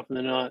think more often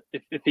than not,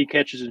 if he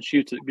catches and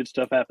shoots it, good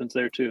stuff happens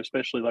there too,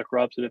 especially like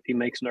Rob said, if he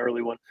makes an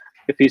early one,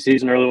 if he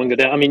sees an early one go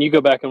down. I mean, you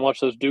go back and watch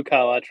those Duke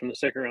highlights from the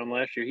second round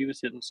last year, he was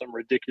hitting some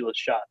ridiculous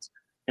shots,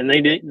 and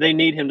they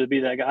need him to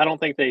be that guy. I don't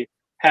think they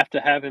have to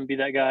have him be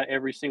that guy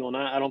every single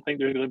night. I don't think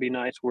there's going to be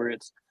nights where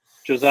it's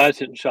Josiah's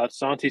hitting shots,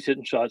 Santi's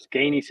hitting shots,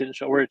 Gainey's hitting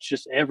shots, where it's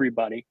just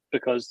everybody,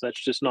 because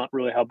that's just not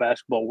really how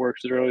basketball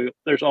works.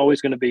 There's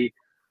always going to be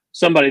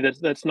somebody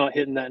that's not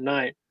hitting that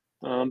night.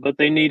 But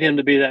they need him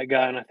to be that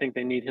guy, and I think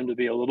they need him to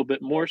be a little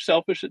bit more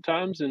selfish at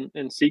times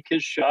and seek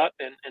his shot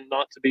and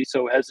not to be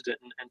so hesitant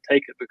and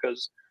take it,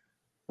 because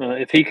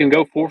if he can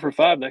go 4 for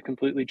 5, that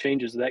completely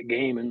changes that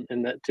game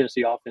and that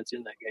Tennessee offense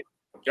in that game.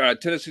 All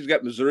right, Tennessee's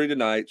got Missouri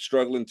tonight,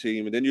 struggling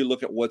team, and then you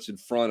look at what's in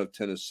front of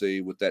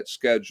Tennessee with that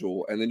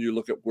schedule, and then you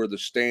look at where the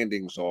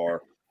standings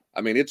are.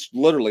 I mean, it's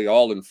literally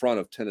all in front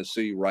of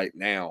Tennessee right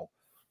now.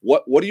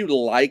 What do you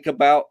like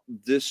about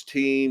this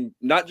team?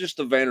 Not just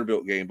the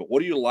Vanderbilt game, but what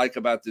do you like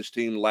about this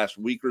team the last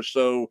week or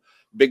so?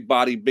 Big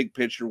body, big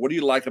picture. What do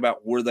you like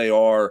about where they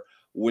are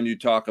when you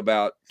talk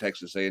about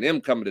Texas A&M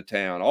coming to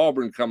town,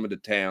 Auburn coming to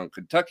town,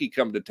 Kentucky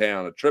coming to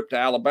town, a trip to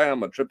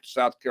Alabama, a trip to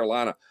South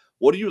Carolina?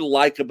 What do you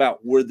like about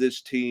where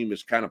this team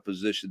has kind of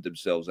positioned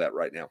themselves at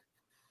right now?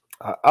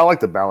 I like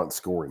the balanced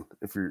scoring.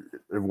 If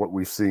what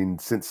we've seen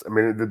since, I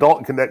mean, the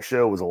Dalton Connect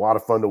show was a lot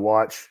of fun to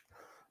watch.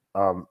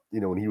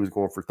 When he was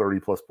going for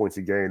 30-plus points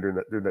a game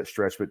during that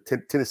stretch. But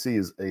Tennessee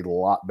is a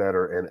lot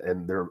better,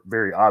 and they're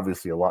very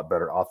obviously a lot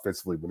better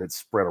offensively when it's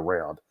spread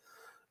around.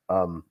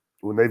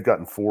 When they've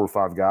gotten 4 or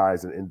 5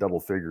 guys in double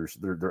figures,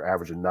 they're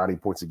averaging 90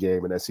 points a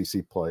game in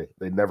SEC play.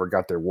 They never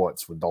got there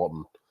once when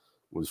Dalton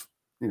was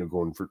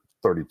going for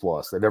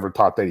 30-plus. They never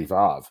topped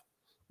 85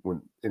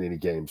 when in any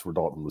games where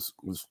Dalton was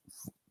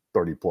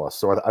 30-plus.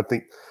 So I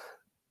think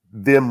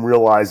them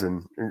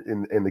realizing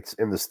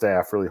in the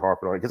staff really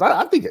harping on it, because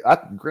I think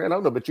Grant, I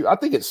don't know about you, I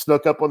think it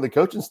snuck up on the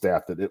coaching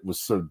staff that it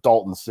was so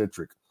Dalton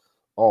centric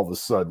all of a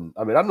sudden.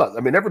 I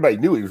mean, everybody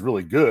knew he was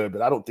really good,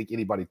 but I don't think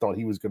anybody thought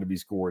he was going to be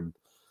scoring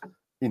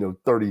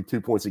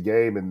 32 points a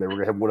game, and they were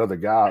going to have one other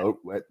guy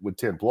with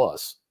 10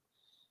 plus.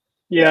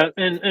 Yeah,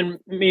 and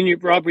me and you,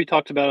 Rob, we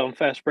talked about it on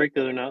Fast Break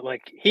the other night.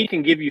 Like, he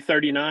can give you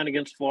 39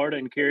 against Florida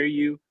and carry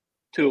you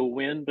to a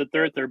win, but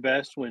they're at their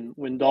best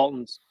when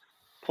Dalton's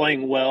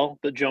playing well,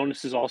 but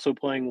Jonas is also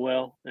playing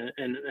well,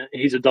 and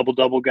he's a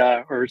double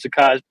guy, or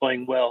Zakai's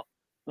playing well,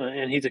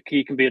 and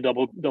he can be a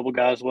double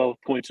guy as well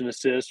with points and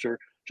assists, or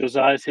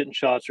Josiah's hitting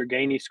shots, or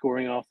Gainey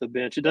scoring off the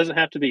bench. It doesn't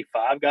have to be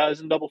 5 guys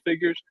in double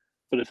figures,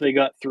 but if they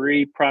got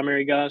 3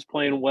 primary guys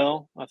playing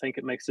well, I think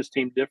it makes this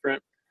team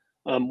different.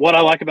 What I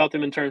like about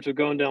them in terms of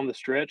going down the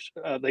stretch,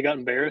 they got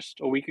embarrassed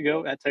a week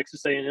ago at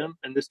Texas A&M,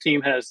 and this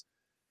team has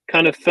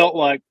kind of felt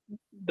like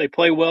they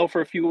play well for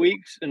a few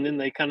weeks, and then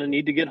they kind of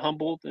need to get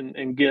humbled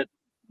and get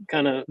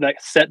kind of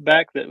that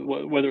setback, that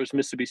whether it's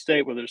Mississippi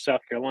State, whether it's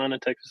South Carolina,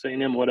 Texas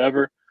A&M,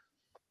 whatever.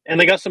 And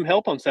they got some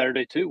help on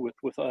Saturday too, with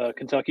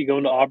Kentucky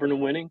going to Auburn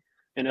and winning,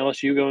 and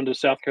LSU going to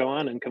South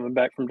Carolina and coming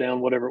back from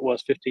down whatever it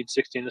was, 15-16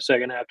 in the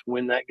second half to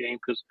win that game,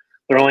 because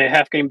they're only a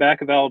half game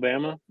back of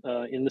Alabama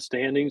in the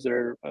standings.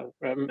 They're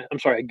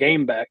a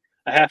game back,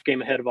 a half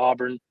game ahead of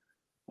Auburn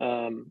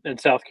and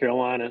South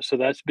Carolina. So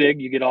that's big.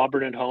 You get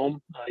Auburn at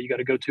home. You got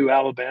to go to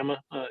Alabama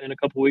in a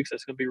couple of weeks.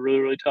 That's going to be really,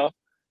 really tough.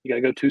 You got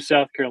to go to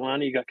South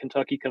Carolina. You got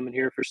Kentucky coming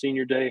here for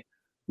Senior Day,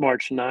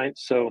 March 9th.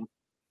 So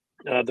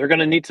they're going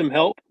to need some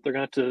help. They're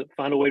going to have to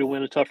find a way to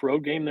win a tough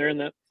road game there in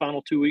that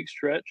final 2-week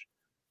stretch.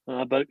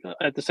 But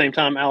at the same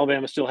time,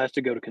 Alabama still has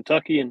to go to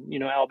Kentucky. And,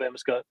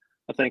 Alabama's got,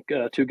 I think,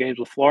 2 games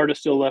with Florida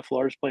still left.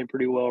 Florida's playing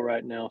pretty well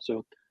right now.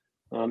 So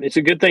it's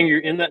a good thing you're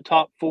in that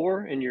top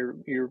 4, and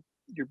you're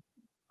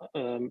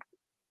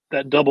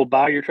that double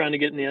bye you're trying to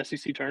get in the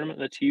SEC tournament.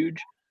 That's huge.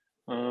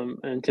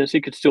 And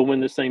Tennessee could still win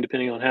this thing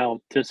depending on how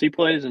Tennessee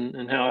plays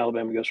and how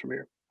Alabama goes from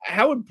here.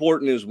 How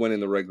important is winning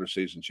the regular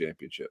season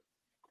championship?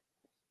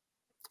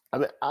 I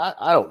mean,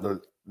 I don't know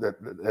that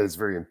is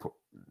very important.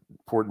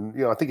 important.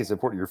 I think it's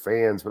important to your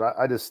fans, but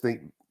I just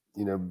think,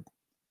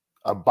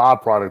 a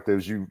byproduct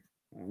is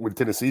with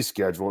Tennessee's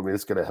schedule. I mean,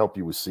 it's going to help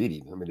you with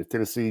seeding. I mean, if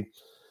Tennessee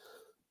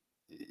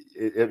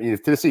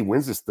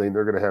wins this thing,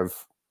 they're going to have,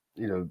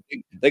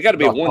 they got to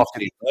be a 1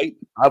 seed, right?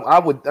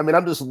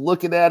 I'm just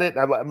looking at it.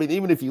 I mean,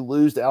 even if you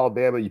lose to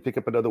Alabama, you pick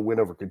up another win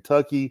over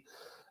Kentucky.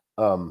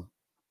 You're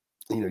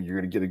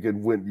going to get a good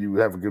win. You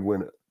have a good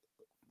win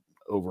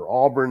over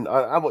Auburn.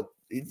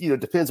 It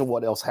depends on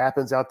what else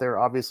happens out there,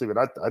 obviously,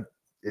 but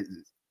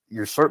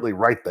you're certainly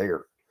right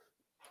there.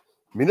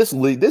 I mean, this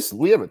league,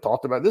 we haven't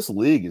talked about. This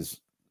league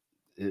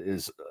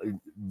is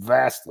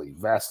vastly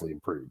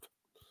improved.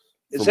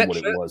 Is that what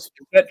it was?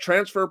 Is that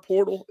transfer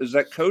portal? Is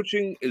that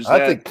coaching?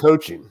 I think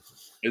coaching.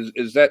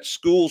 Is that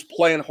schools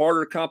playing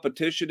harder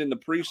competition in the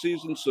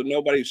preseason so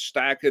nobody's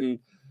stacking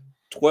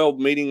 12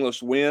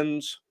 meaningless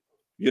wins?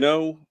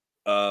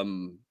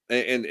 And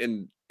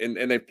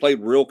they've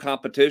played real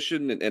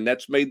competition, and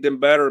that's made them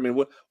better. I mean,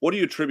 what do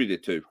you attribute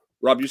it to?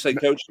 Rob, you say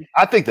coaching?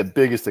 I think the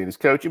biggest thing is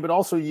coaching, but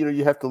also,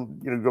 you have to,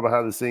 go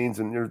behind the scenes,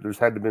 and there's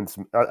had to been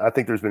some. I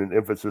think there's been an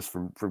emphasis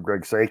from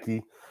Greg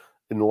Sankey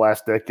in the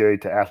last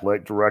decade to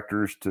athletic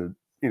directors to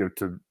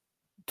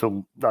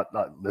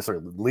not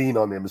necessarily lean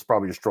on them is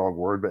probably a strong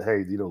word, but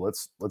hey,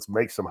 let's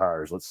make some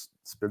hires, let's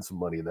spend some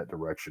money in that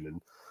direction,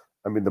 and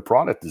I mean the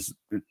product is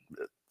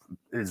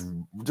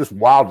just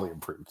wildly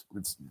improved.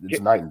 It's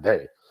night and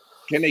day.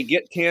 Can they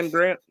get 10,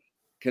 Grant?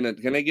 Can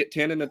they get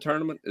 10 in the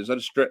tournament? Is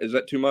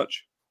that too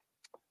much?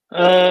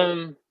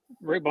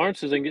 Rick Barnes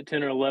says they can get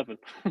 10 or 11.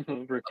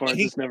 Rick Barnes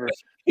has never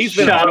he's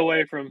been shot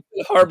away from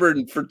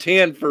Harvard for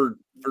 10 for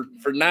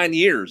 9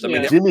 years. I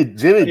mean,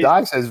 Jimmy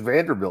Dykes has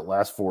Vanderbilt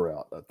last 4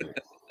 out. I think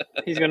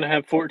he's going to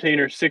have 14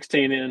 or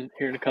 16 in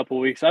here in a couple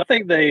of weeks. I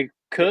think they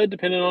could,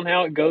 depending on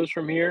how it goes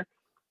from here.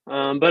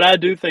 But I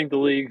do think the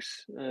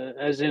league's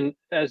as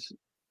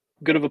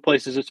good of a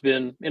place as it's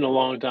been in a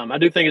long time. I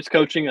do think it's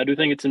coaching. I do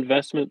think it's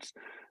investments.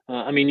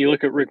 I mean, you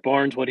look at Rick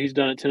Barnes, what he's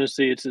done at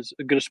Tennessee. It's as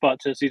good a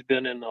spot Tennessee's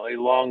been in a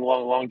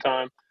long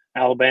time.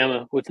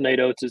 Alabama with Nate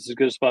Oates is as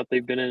good a spot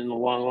they've been in a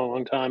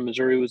long time.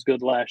 Missouri was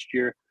good last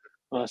year.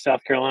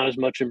 South Carolina's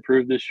much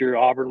improved this year.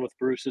 Auburn with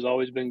Bruce has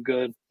always been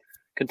good.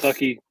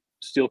 Kentucky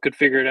still could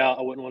figure it out.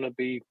 I wouldn't want to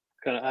be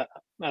kind of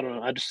 – I don't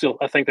know.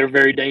 I think they're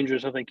very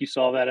dangerous. I think you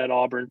saw that at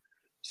Auburn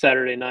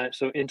Saturday night.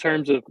 So in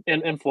terms of –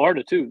 and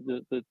Florida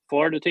too. The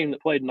Florida team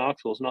that played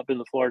Knoxville has not been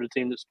the Florida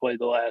team that's played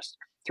the last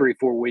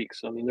 3-4 weeks.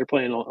 I mean, they're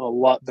playing a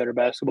lot better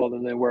basketball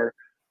than they were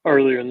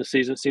earlier in the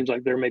season. It seems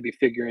like they're maybe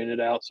figuring it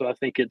out. So I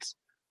think it's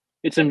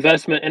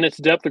investment and it's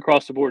depth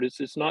across the board.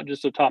 It's not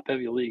just a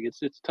top-heavy league.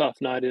 It's tough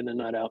night in and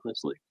night out in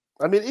this league.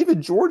 I mean,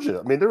 even Georgia.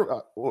 I mean, they're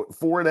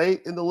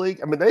 4-8 in the league.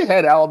 I mean, they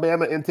had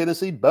Alabama and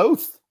Tennessee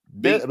both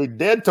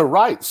dead to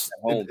rights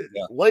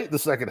late in the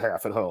second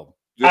half at home.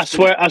 I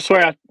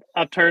swear,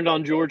 I've turned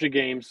on Georgia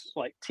games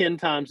like 10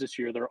 times this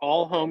year. They're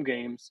all home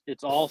games.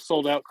 It's all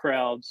sold-out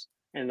crowds,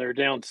 and they're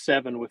down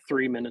 7 with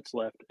 3 minutes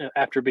left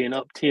after being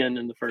up 10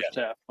 in the first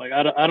half. Like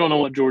I don't know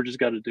what Georgia's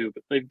got to do,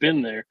 but they've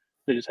been there.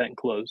 They just hadn't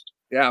closed.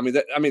 Yeah,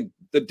 I mean,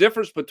 the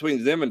difference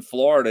between them and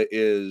Florida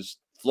is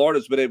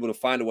Florida's been able to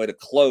find a way to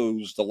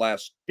close the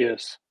last 4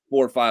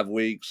 or 5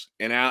 weeks,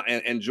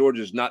 and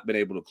Georgia's not been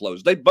able to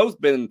close. They've both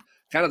been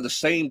kind of the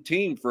same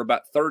team for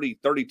about 30,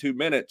 32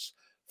 minutes.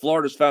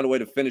 Florida's found a way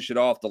to finish it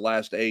off the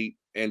last 8,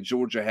 and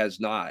Georgia has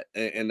not.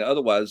 And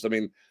otherwise, I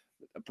mean,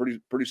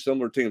 pretty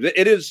similar teams.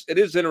 It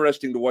is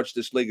interesting to watch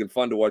this league and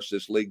fun to watch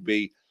this league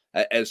be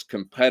as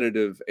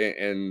competitive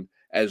and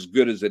as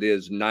good as it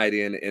is night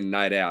in and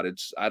night out.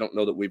 I don't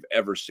know that we've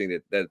ever seen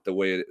it that the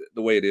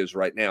way it is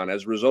right now. And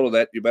as a result of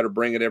that, you better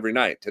bring it every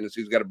night.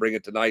 Tennessee's got to bring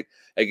it tonight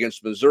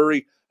against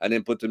Missouri and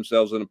then put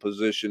themselves in a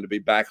position to be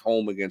back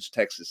home against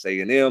Texas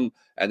A&M,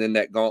 and then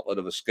that gauntlet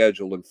of a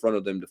schedule in front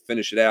of them to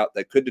finish it out.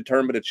 That could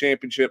determine a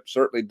championship,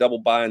 certainly double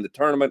bye in the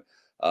tournament,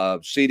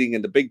 seeding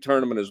in the big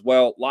tournament as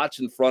well. Lots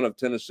in front of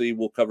Tennessee.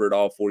 We'll cover it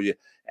all for you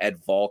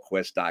at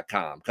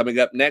VolQuest.com. Coming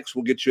up next,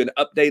 we'll get you an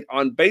update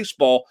on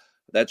baseball.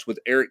 That's with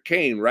Eric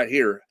Kane right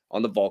here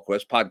on the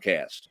VolQuest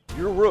podcast.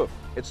 Your roof,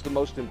 it's the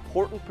most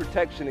important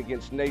protection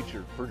against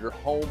nature for your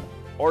home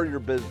or your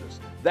business.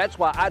 That's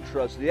why I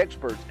trust the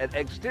experts at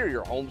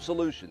Exterior Home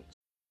Solutions.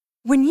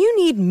 When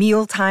you need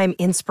mealtime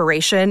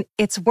inspiration,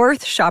 it's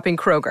worth shopping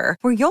Kroger,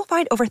 where you'll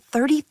find over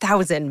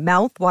 30,000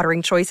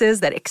 mouth-watering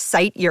choices that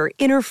excite your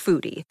inner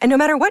foodie. And no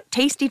matter what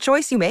tasty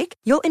choice you make,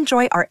 you'll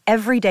enjoy our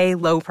everyday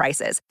low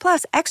prices,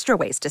 plus extra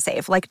ways to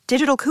save, like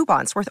digital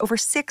coupons worth over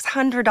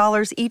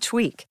 $600 each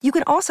week. You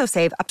can also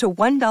save up to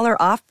 $1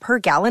 off per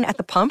gallon at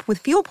the pump with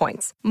fuel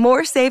points.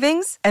 More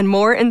savings and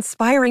more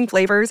inspiring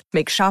flavors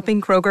make shopping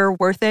Kroger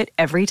worth it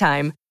every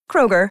time.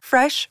 Kroger,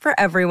 fresh for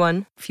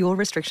everyone. Fuel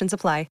restrictions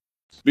apply.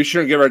 Be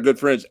sure and give our good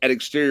friends at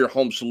Exterior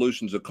Home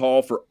Solutions a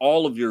call for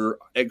all of your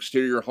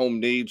exterior home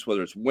needs,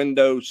 whether it's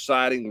windows,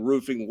 siding,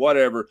 roofing,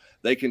 whatever.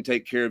 They can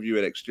take care of you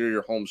at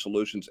Exterior Home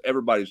Solutions.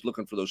 Everybody's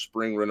looking for those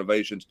spring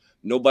renovations.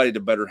 Nobody to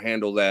better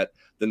handle that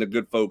than the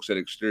good folks at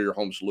Exterior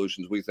Home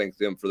Solutions. We thank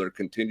them for their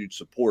continued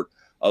support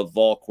of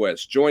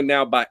VolQuest. Joined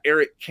now by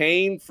Eric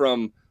Kane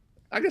from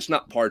I guess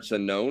not parts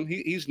unknown.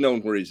 He's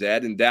known where he's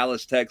at in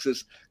Dallas,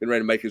 Texas, getting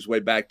ready to make his way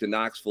back to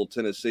Knoxville,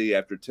 Tennessee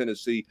after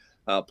Tennessee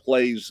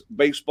plays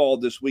baseball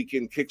this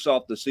weekend, kicks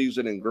off the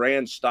season in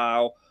grand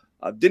style.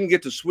 Didn't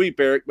get to sweep,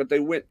 Eric, but they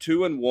went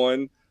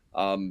 2-1.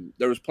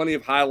 There was plenty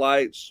of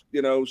highlights,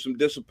 some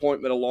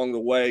disappointment along the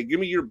way. Give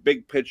me your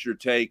big picture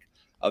take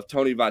of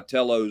Tony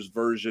Vitello's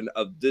version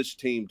of this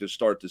team to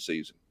start the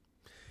season.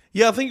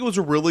 Yeah, I think it was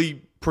a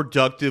really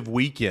productive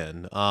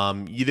weekend.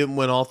 You didn't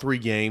win all 3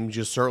 games.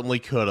 You certainly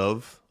could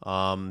have.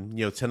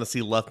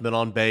 Tennessee left men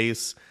on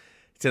base.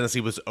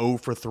 Tennessee was 0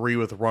 for 3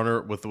 with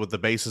the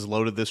bases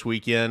loaded this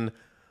weekend.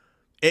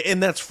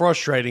 And that's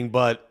frustrating,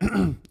 but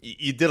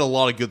you did a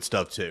lot of good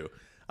stuff too.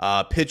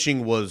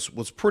 Pitching was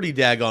pretty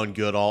daggone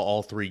good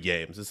all 3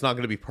 games. It's not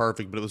going to be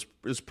perfect, but it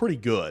was pretty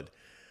good.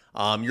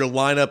 Your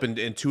lineup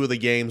in 2 of the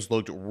games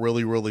looked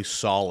really, really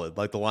solid,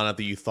 like the lineup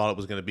that you thought it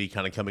was going to be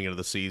kind of coming into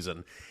the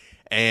season.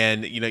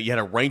 And, you had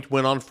a ranked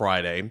win on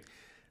Friday.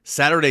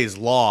 Saturday's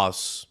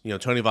loss,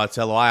 Tony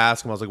Vitello, I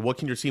asked him, I was like, what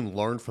can your team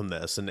learn from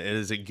this? And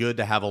is it good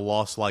to have a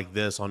loss like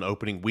this on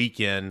opening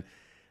weekend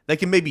that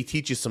can maybe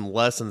teach you some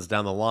lessons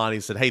down the line? He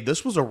said, hey,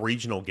 this was a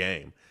regional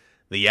game.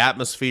 The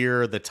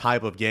atmosphere, the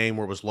type of game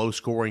where it was low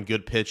scoring,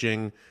 good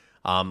pitching,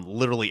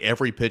 literally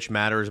every pitch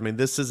matters. I mean,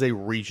 this is a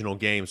regional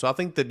game. So I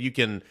think that you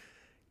can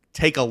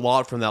take a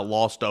lot from that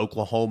loss to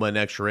Oklahoma in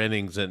extra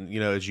innings and,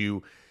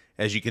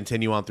 as you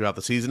continue on throughout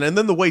the season. And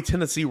then the way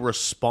Tennessee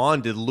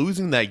responded,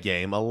 losing that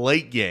game, a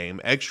late game,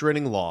 extra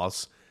inning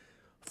loss,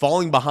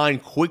 falling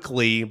behind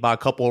quickly by a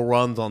couple of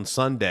runs on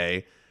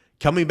Sunday,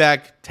 coming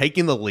back,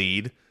 taking the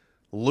lead,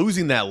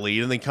 losing that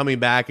lead, and then coming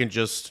back and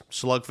just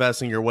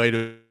slugfesting your way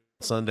to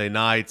Sunday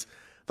night.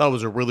 Thought it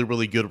was a really,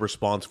 really good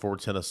response for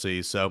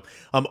Tennessee. So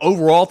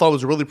overall, thought it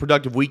was a really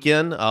productive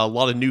weekend. A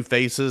lot of new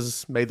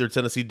faces made their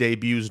Tennessee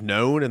debuts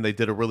known, and they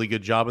did a really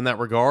good job in that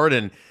regard.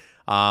 And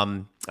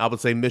I would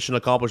say mission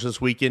accomplished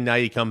this weekend. Now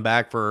you come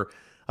back for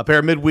a pair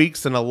of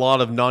midweeks and a lot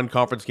of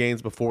non-conference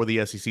games before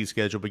the SEC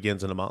schedule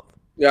begins in a month.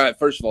 Yeah,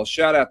 first of all,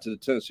 shout out to the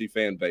Tennessee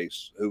fan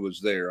base who was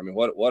there. I mean,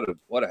 what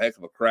a heck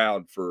of a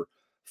crowd for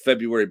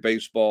February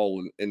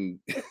baseball and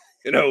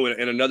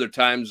in another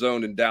time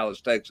zone in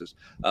Dallas, Texas.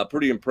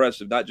 Pretty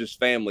impressive, not just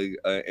family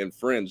and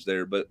friends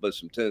there, but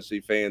some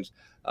Tennessee fans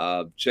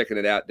checking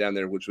it out down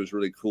there, which was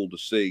really cool to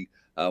see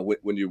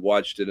when you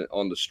watched it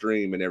on the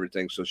stream and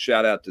everything. So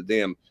shout out to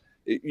them.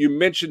 You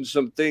mentioned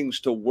some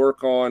things to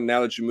work on now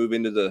that you move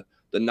into the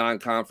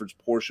non-conference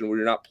portion where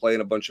you're not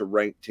playing a bunch of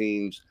ranked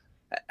teams.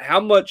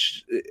 How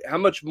much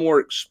more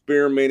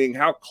experimenting,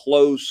 how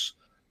close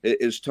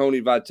is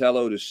Tony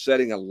Vitello to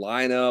setting a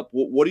lineup?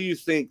 What do you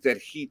think that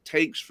he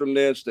takes from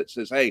this that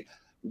says, hey,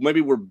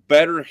 maybe we're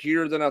better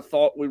here than I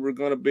thought we were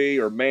going to be,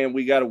 or man,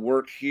 we got to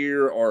work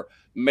here, or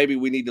maybe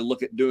we need to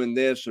look at doing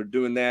this or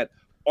doing that?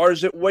 Or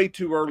is it way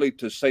too early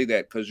to say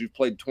that because you've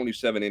played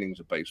 27 innings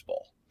of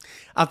baseball?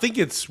 I think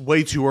it's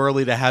way too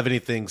early to have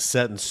anything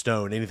set in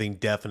stone, anything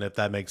definite, if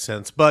that makes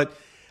sense. But,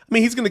 I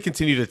mean, he's going to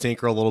continue to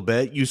tinker a little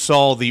bit. You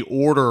saw the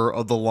order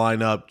of the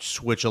lineup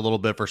switch a little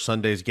bit for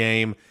Sunday's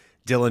game.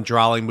 Dylan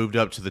Dreiling moved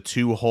up to the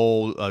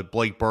 2-hole.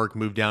 Blake Burke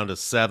moved down to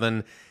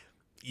 7.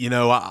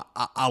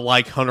 I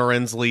like Hunter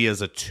Ensley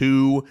as a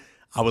 2.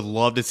 I would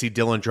love to see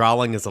Dylan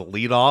Dreiling as a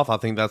leadoff. I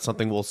think that's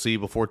something we'll see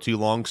before too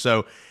long.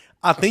 So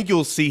I think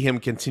you'll see him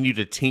continue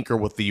to tinker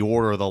with the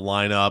order of the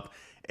lineup.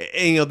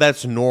 And,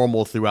 that's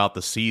normal throughout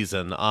the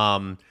season.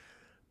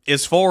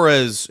 As far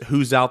as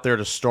who's out there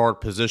to start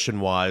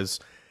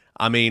position-wise,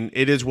 I mean,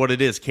 it is what it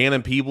is.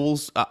 Cannon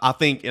Peebles, I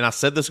think, and I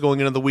said this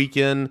going into the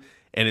weekend,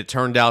 and it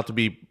turned out to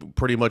be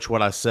pretty much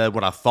what I said,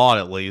 what I thought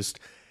at least.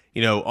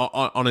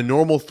 On a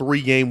normal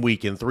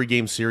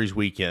 3-game series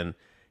weekend,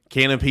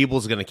 Cannon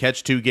Peebles is going to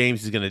catch 2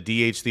 games. He's going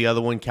to DH the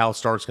other one. Cal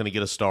Stark's going to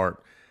get a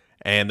start.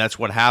 And that's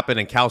what happened,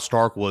 and Cal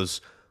Stark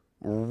was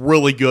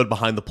really good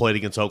behind the plate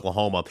against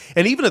Oklahoma.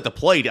 And even at the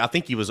plate, I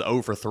think he was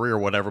 0 for 3 or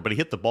whatever, but he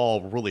hit the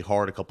ball really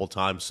hard a couple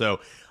times. So,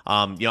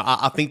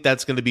 I think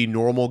that's going to be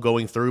normal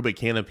going through, but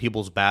Cannon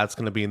Peebles' bat's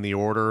going to be in the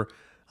order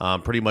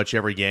pretty much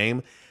every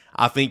game.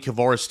 I think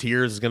Kavaris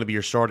Tears is going to be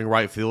your starting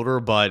right fielder,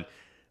 but,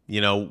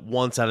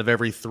 once out of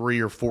every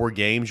 3 or 4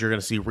 games, you're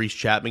going to see Reese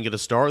Chapman get a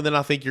start. And then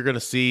I think you're going to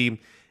see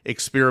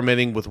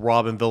experimenting with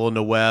Robin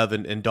Villanueva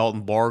and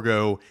Dalton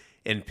Bargo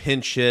in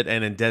pinch hit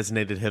and in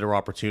designated hitter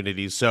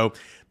opportunities. So,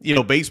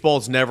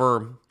 baseball's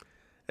never,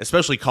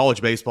 especially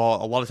college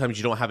baseball, a lot of times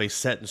you don't have a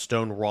set in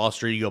stone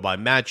roster. You go by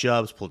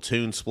matchups,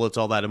 platoon splits,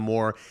 all that and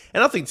more.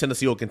 And I think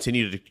Tennessee will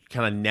continue to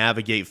kind of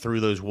navigate through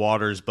those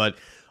waters. But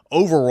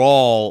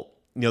overall,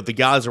 the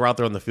guys that are out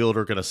there on the field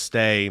are going to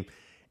stay.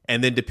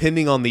 And then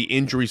depending on the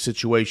injury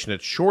situation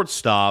at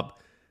shortstop,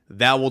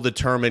 that will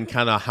determine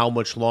kind of how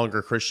much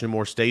longer Christian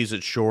Moore stays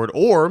at short,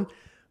 or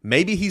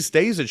maybe he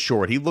stays at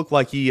short. He looked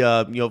like he,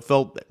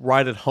 felt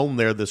right at home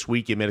there this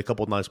week. He made a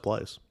couple of nice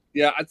plays.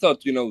 Yeah, I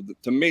thought,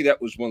 to me,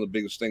 that was one of the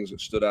biggest things that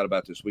stood out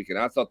about this weekend.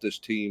 I thought this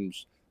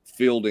team's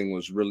fielding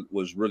was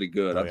really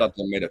good. I thought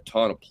they made a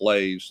ton of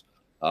plays,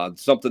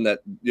 something that,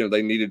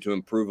 they needed to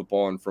improve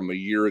upon from a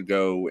year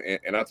ago.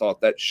 And I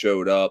thought that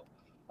showed up.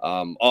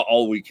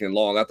 all weekend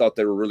long. I thought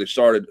they were really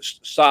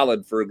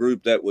solid for a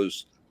group that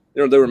was,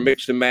 they were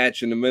mixed and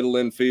match in the middle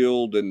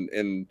infield,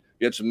 and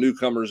you had some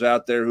newcomers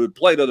out there who had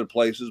played other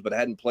places but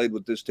hadn't played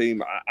with this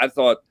team. I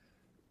thought,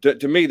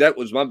 to me, that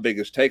was my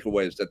biggest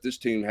takeaway, is that this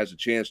team has a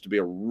chance to be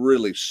a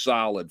really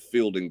solid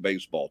fielding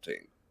baseball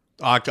team.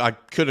 I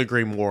couldn't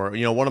agree more.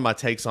 One of my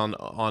takes on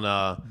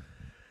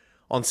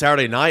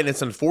Saturday night, and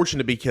it's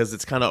unfortunate because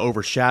it's kind of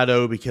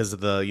overshadowed because of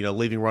the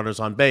leaving runners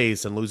on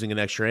base and losing in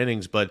extra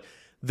innings, but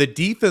the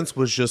defense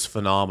was just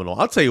phenomenal.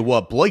 I'll tell you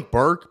what, Blake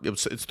Burke,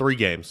 it's 3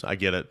 games. I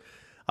get it.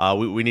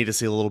 We need to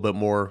see a little bit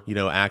more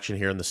action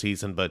here in the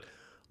season, but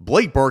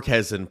Blake Burke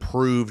has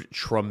improved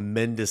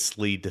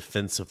tremendously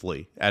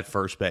defensively at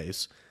first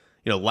base.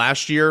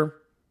 Last year,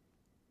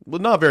 well,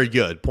 not very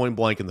good, point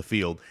blank in the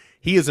field.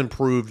 He has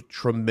improved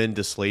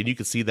tremendously, and you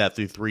can see that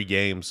through 3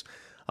 games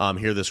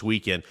here this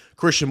weekend.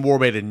 Christian Moore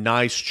made a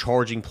nice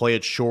charging play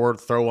at short,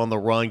 throw on the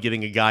run,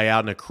 getting a guy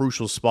out in a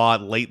crucial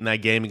spot late in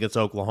that game against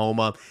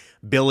Oklahoma.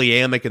 Billy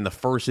Amick in the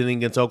first inning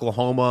against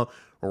Oklahoma,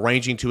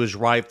 ranging to his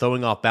right,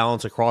 throwing off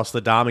balance across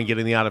the diamond,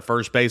 getting the out at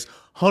first base.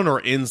 Hunter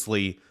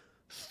Inslee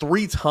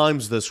 3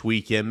 times this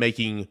weekend,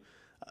 making,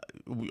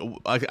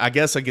 I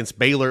guess against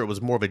Baylor it was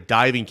more of a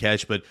diving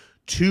catch, but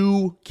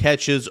 2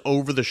 catches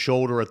over the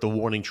shoulder at the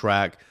warning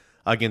track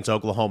against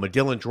Oklahoma.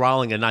 Dylan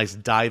Dreiling, a nice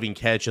diving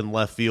catch in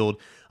left field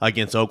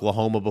against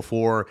Oklahoma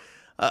before,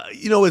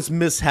 his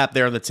mishap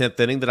there in the 10th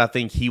inning that I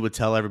think he would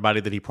tell everybody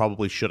that he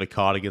probably should have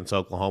caught against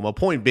Oklahoma.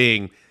 Point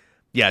being,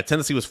 yeah,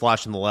 Tennessee was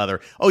flashing the leather.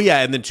 Oh,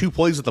 yeah, and then 2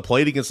 plays at the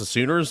plate against the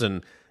Sooners,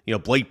 and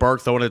Blake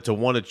Burke throwing it to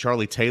one to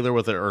Charlie Taylor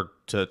or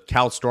to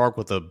Cal Stark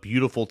with a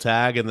beautiful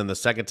tag, and then the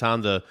second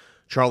time to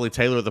Charlie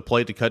Taylor at the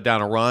plate to cut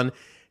down a run.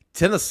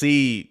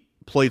 Tennessee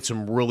played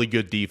some really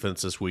good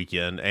defense this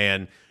weekend,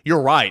 and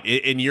you're right.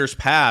 In years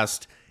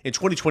past, in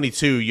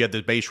 2022, you had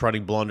the base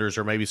running blunders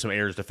or maybe some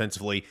errors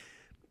defensively.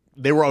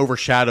 They were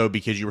overshadowed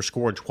because you were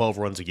scoring 12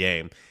 runs a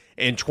game.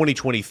 In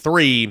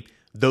 2023,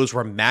 those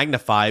were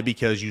magnified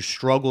because you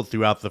struggled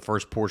throughout the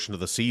first portion of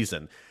the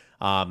season.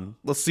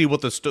 Let's see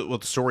what the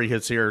story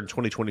hits here in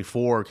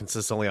 2024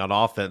 consistently on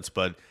offense,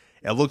 but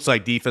it looks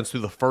like defense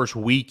through the first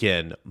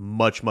weekend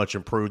much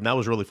improved, and that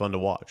was really fun to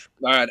watch.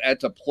 All right, at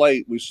the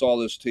plate, we saw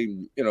this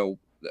team, and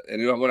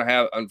you're going to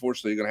have,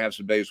 unfortunately, you're going to have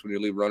some days when you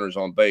leave runners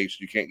on base.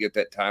 You can't get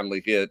that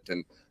timely hit,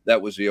 and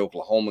that was the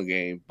Oklahoma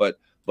game. But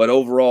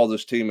overall,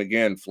 this team,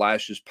 again,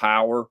 flashes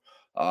power.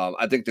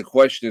 I think the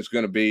question is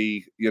going to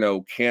be,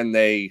 can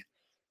they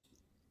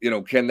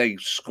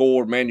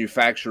score,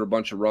 manufacture a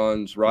bunch of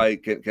runs,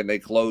 right? Can they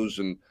close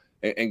and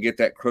get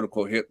that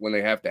critical hit when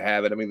they have to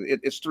have it? I mean,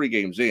 it's 3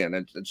 games in,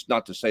 and it's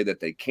not to say that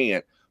they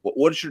can't.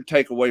 What is your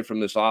takeaway from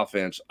this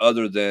offense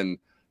other than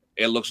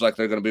it looks like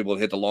they're going to be able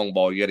to hit the long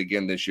ball yet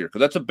again this year?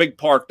 Because that's a big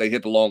park they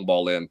hit the long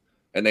ball in,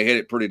 and they hit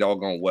it pretty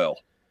doggone well.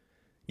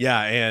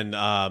 Yeah, and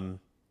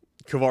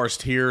Kavares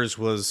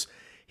Tears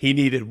he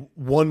needed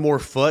 1 more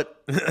foot,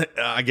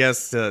 I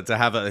guess, to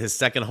have his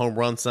second home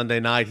run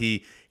Sunday night.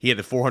 He had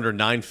it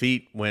 409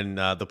 feet when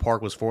the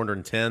park was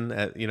 410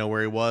 at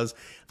where he was.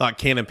 I thought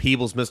Cannon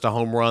Peebles missed a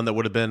home run that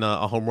would have been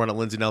a home run at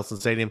Lindsey Nelson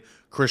Stadium.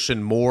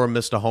 Christian Moore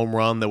missed a home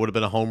run that would have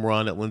been a home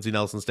run at Lindsey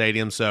Nelson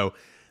Stadium. So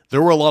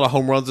there were a lot of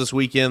home runs this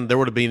weekend. There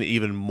would have been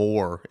even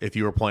more if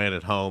you were playing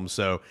at home.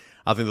 So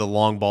I think the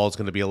long ball is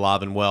going to be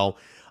alive and well.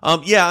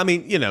 Yeah, I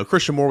mean,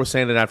 Christian Moore was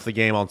saying it after the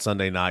game on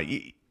Sunday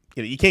night.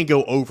 You can't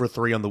go over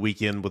 3 on the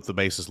weekend with the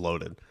bases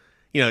loaded.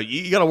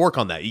 You got to work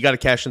on that. You got to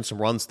cash in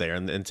some runs there,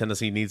 and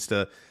Tennessee needs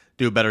to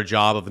do a better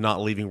job of not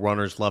leaving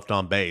runners left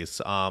on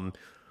base.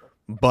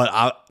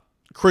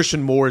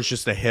 Christian Moore is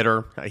just a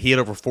hitter. He had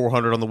over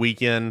 400 on the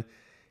weekend.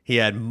 He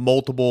had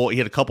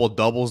a couple of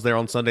doubles there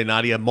on Sunday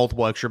night. He had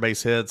multiple extra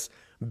base hits.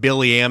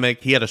 Billy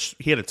Amick, he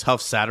had a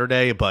tough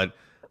Saturday, but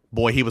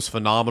boy, he was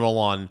phenomenal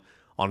on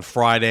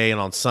Friday and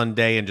on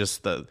Sunday, and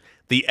just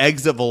the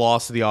exit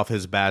velocity off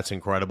his bat's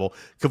incredible.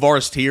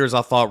 Kavares Tears,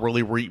 I thought,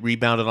 really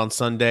rebounded on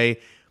Sunday.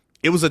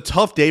 It was a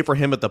tough day for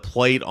him at the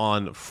plate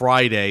on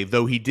Friday,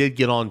 though he did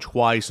get on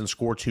twice and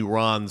score 2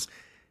 runs.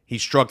 He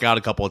struck out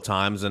a couple of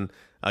times, and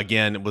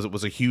again, it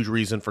was a huge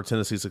reason for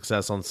Tennessee's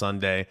success on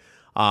Sunday.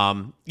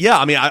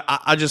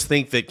 I just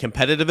think that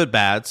competitive at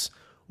bats.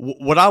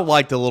 What I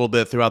liked a little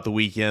bit throughout the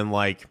weekend,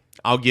 like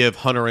I'll give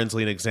Hunter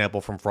Inslee an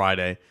example from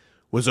Friday,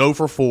 was 0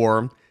 for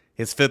 4.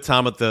 His 5th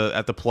time at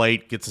the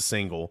plate, gets a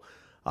single.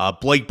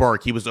 Blake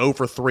Burke, he was 0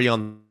 for 3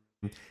 on,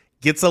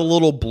 gets a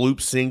little bloop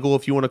single,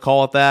 if you want to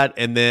call it that,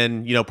 and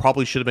then,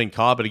 probably should have been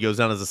caught, but he goes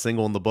down as a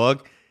single in the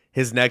book.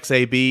 His next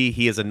AB,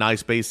 he has a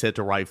nice base hit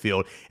to right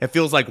field. It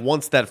feels like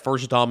once that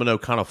first domino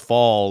kind of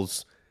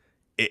falls,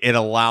 it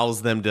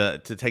allows them to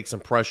take some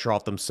pressure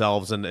off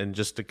themselves and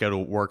just to go to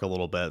work a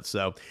little bit.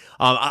 So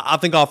I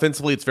think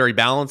offensively it's very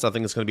balanced. I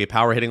think it's going to be a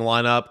power hitting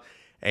lineup,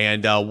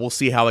 and we'll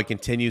see how it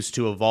continues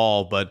to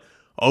evolve. But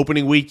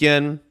opening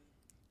weekend,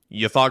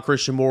 you thought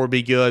Christian Moore would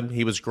be good.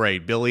 He was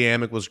great. Billy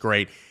Amick was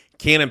great.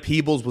 Cannon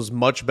Peebles was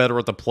much better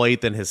at the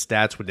plate than his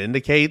stats would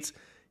indicate.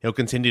 He'll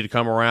continue to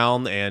come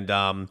around, and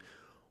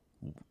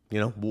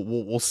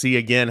we'll see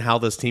again how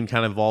this team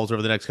kind of evolves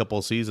over the next couple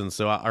of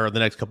seasons, or the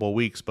next couple of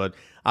weeks. But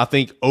I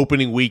think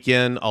opening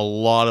weekend, a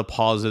lot of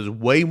positives,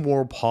 way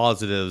more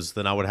positives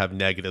than I would have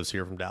negatives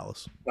here from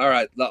Dallas. All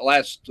right, the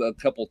last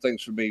couple of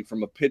things for me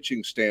from a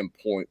pitching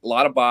standpoint. A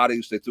lot of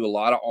bodies. They threw a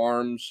lot of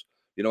arms.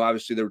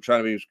 Obviously they were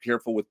trying to be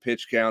careful with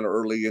pitch count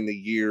early in the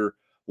year.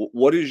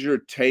 What is your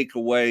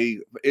takeaway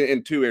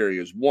in two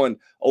areas? One,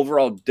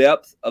 overall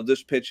depth of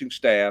this pitching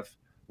staff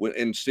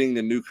and seeing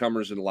the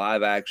newcomers in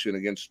live action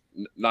against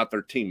not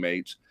their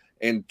teammates.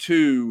 And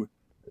two,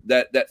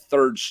 that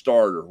third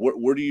starter.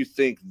 Where do you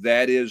think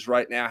that is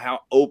right now? How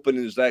open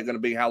is that going to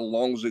be? How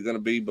long is it going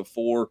to be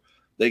before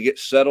they get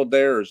settled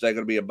there? Or is that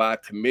going to be a by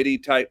committee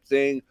type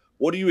thing?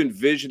 What do you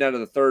envision out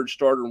of the third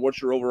starter, and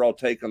what's your overall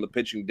take on the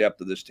pitching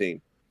depth of this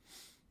team?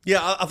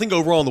 Yeah, I think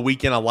overall on the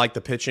weekend, I like the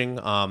pitching.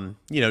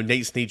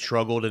 Nate Snead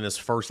struggled in his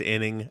first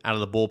inning out of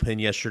the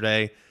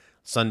bullpen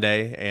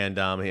Sunday,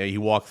 and he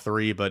walked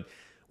 3, but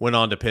went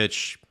on to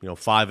pitch,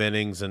 5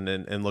 innings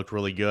and looked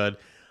really good.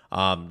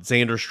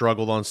 Xander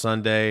struggled on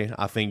Sunday.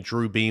 I think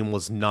Drew Beam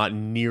was not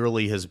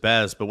nearly his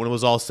best, but when it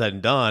was all said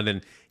and done,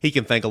 and he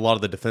can thank a lot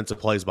of the defensive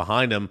plays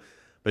behind him,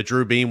 but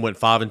Drew Beam went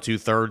 5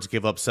 2/3,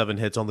 give up 7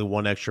 hits, only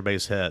 1 extra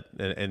base hit,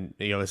 and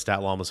his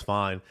stat line was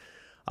fine.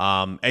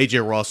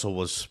 AJ Russell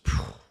was,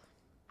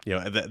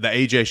 the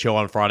AJ show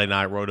on Friday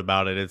night wrote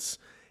about it.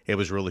 It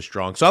was really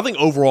strong. So I think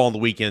overall on the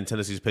weekend,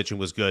 Tennessee's pitching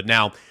was good.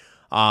 Now,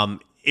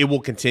 it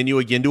will continue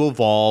again to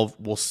evolve.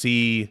 We'll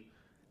see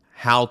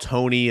how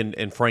Tony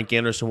and Frank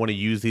Anderson want to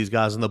use these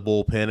guys in the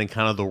bullpen and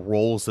kind of the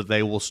roles that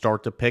they will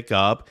start to pick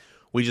up.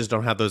 We just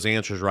don't have those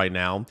answers right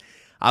now.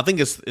 I think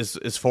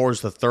as far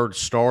as the third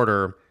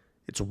starter,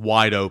 it's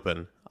wide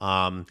open.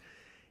 Xander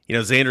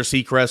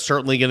Sechrest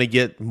certainly going to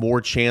get more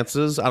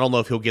chances. I don't know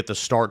if he'll get the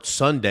start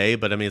Sunday,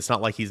 but it's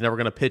not like he's never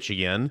going to pitch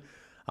again.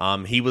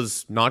 He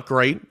was not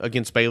great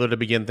against Baylor to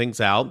begin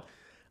things out.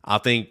 I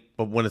think,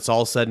 but when it's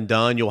all said and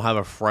done, you'll have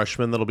a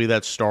freshman that'll be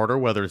that starter,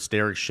 whether it's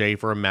Derek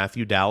Schaefer or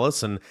Matthew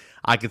Dallas, and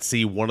I could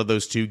see one of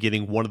those two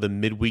getting one of the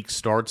midweek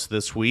starts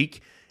this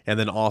week, and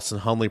then Austin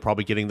Hundley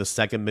probably getting the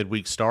second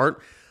midweek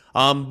start.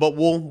 But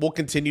we'll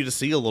continue to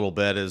see a little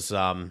bit as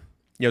Tony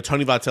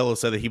Vitello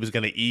said that he was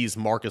going to ease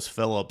Marcus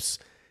Phillips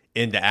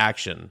into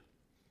action.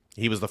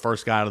 He was the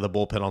first guy out of the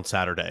bullpen on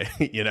Saturday.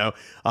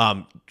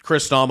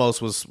 Chris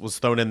Stamos was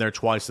thrown in there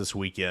twice this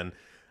weekend.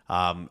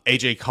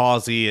 AJ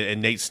Causey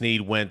and Nate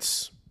Snead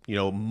went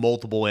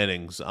multiple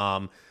innings.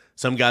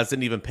 Some guys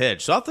didn't even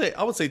pitch. So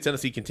I would say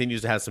Tennessee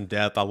continues to have some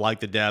depth. I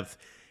like the depth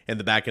in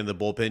the back end of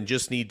the bullpen.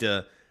 Just need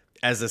to,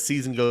 as the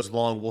season goes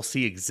along, we'll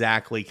see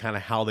exactly kind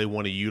of how they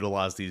want to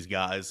utilize these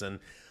guys. And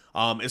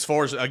as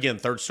far as, again,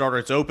 third starter,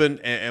 it's open,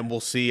 and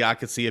we'll see. I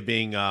could see it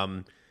being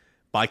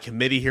by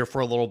committee here for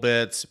a little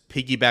bit.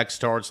 Piggyback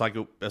starts like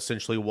it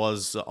essentially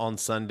was on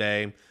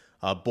Sunday.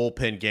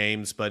 Bullpen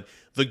games, but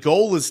the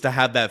goal is to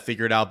have that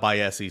figured out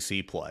by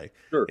SEC play.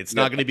 Sure. It's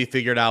not going to be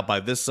figured out by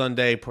this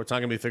Sunday. It's not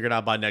going to be figured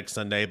out by next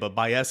Sunday, but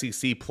by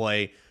SEC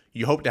play,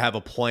 you hope to have a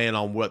plan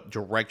on what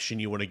direction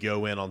you want to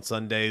go in on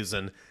Sundays.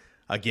 And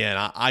again,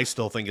 I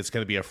still think it's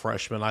going to be a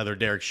freshman, either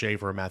Derek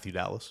Schaefer or Matthew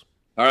Dallas.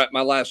 All right,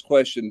 my last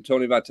question.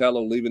 Tony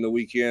Vitello leaving the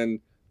weekend.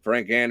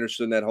 Frank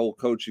Anderson, that whole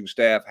coaching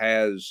staff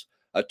has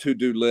a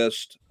to-do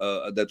list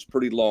that's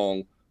pretty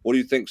long. What do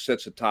you think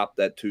sits atop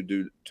that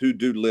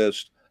to-do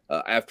list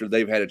after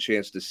they've had a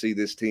chance to see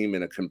this team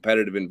in a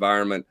competitive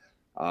environment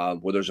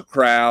where there's a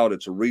crowd,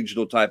 it's a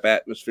regional type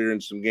atmosphere in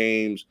some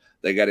games.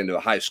 They got into a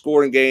high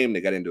scoring game.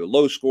 They got into a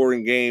low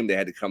scoring game. They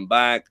had to come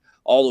back,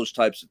 all those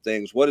types of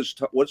things. What's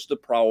the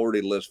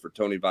priority list for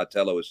Tony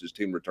Vitello as his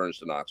team returns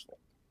to Knoxville?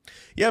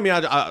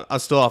 Yeah, I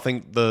still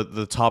think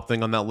the top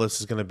thing on that list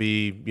is going to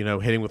be,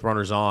 hitting with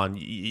runners on.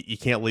 You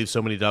can't leave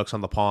so many ducks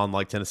on the pond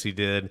like Tennessee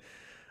did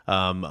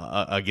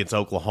against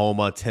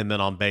Oklahoma. 10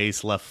 men on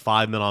base, left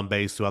 5 men on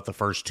base throughout the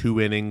first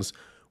 2 innings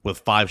with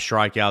 5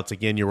 strikeouts.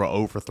 Again, you were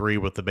 0 for 3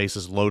 with the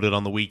bases loaded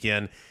on the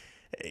weekend.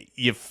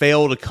 You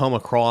fail to come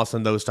across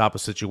in those type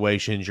of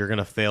situations, you're going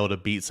to fail to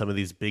beat some of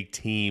these big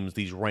teams,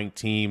 these ranked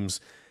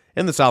teams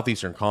in the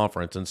Southeastern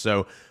Conference. And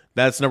so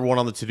that's number one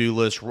on the to-do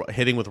list,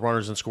 hitting with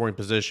runners in scoring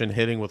position,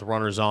 hitting with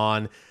runners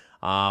on.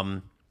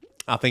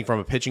 I think from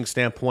a pitching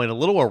standpoint, a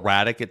little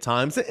erratic at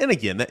times. And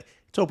again,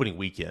 it's opening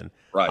weekend.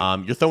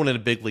 Right. You're throwing in a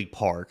big league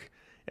park.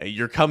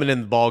 You're coming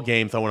in the ball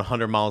game throwing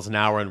 100 miles an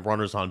hour and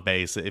runners on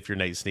base if you're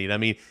Nate Snead.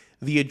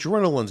 The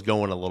adrenaline's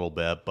going a little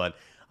bit, but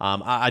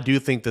I do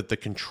think that the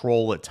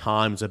control at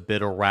times a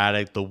bit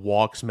erratic. The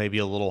walks may be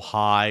a little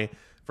high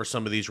for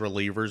some of these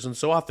relievers. And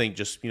so I think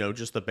just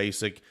the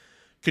basic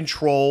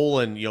control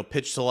and,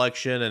 pitch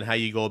selection and how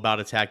you go about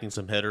attacking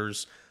some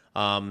hitters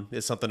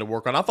is something to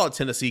work on. I thought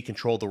Tennessee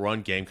controlled the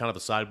run game, kind of a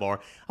sidebar.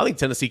 I think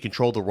Tennessee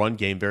controlled the run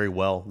game very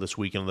well this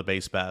weekend on the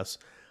base pass.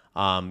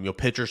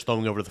 Pitchers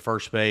throwing over to the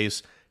first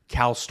base.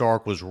 Cal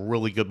Stark was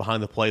really good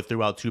behind the plate,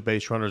 threw out 2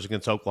 base runners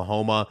against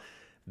Oklahoma.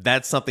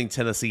 That's something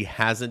Tennessee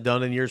hasn't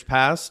done in years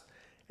past.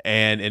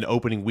 And in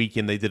opening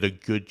weekend, they did a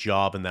good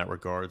job in that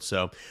regard.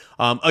 So,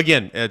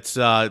 again, it's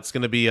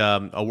going to be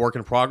a work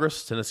in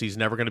progress. Tennessee's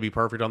never going to be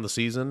perfect on the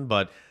season,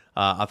 but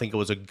I think it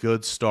was a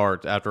good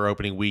start after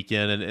opening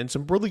weekend and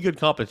some really good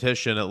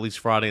competition, at least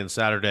Friday and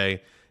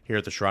Saturday here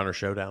at the Shriner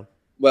Showdown.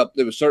 Well,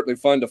 it was certainly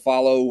fun to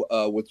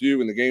follow with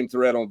you in the game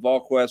thread on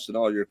VolQuest and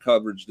all your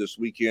coverage this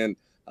weekend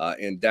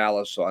in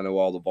Dallas. So I know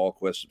all the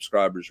VolQuest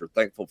subscribers are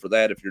thankful for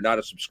that. If you're not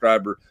a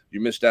subscriber,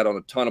 you missed out on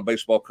a ton of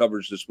baseball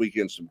coverage this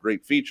weekend, some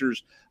great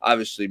features,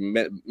 obviously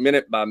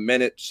minute by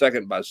minute,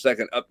 second by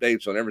second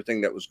updates on everything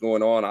that was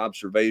going on,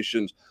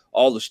 observations,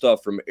 all the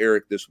stuff from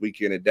Eric this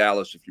weekend in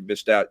Dallas. If you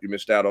missed out, you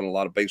missed out on a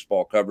lot of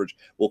baseball coverage.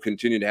 We'll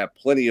continue to have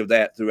plenty of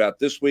that throughout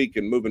this week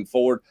and moving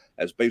forward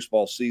as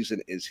baseball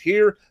season is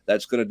here.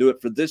 That's going to do it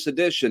for this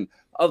edition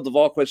of the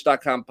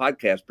VolQuest.com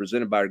podcast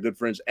presented by our good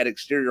friends at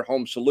Exterior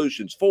Home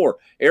Solutions. For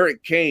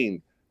Eric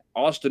Kane,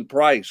 Austin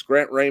Price,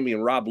 Grant Ramey,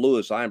 and Rob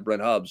Lewis, I am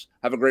Brent Hubbs.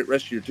 Have a great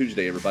rest of your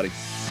Tuesday, everybody.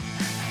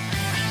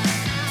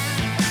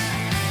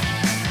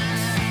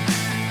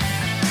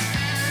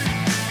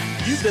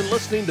 You've been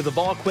listening to the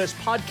VolQuest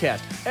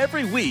podcast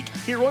every week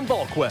here on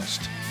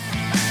VolQuest.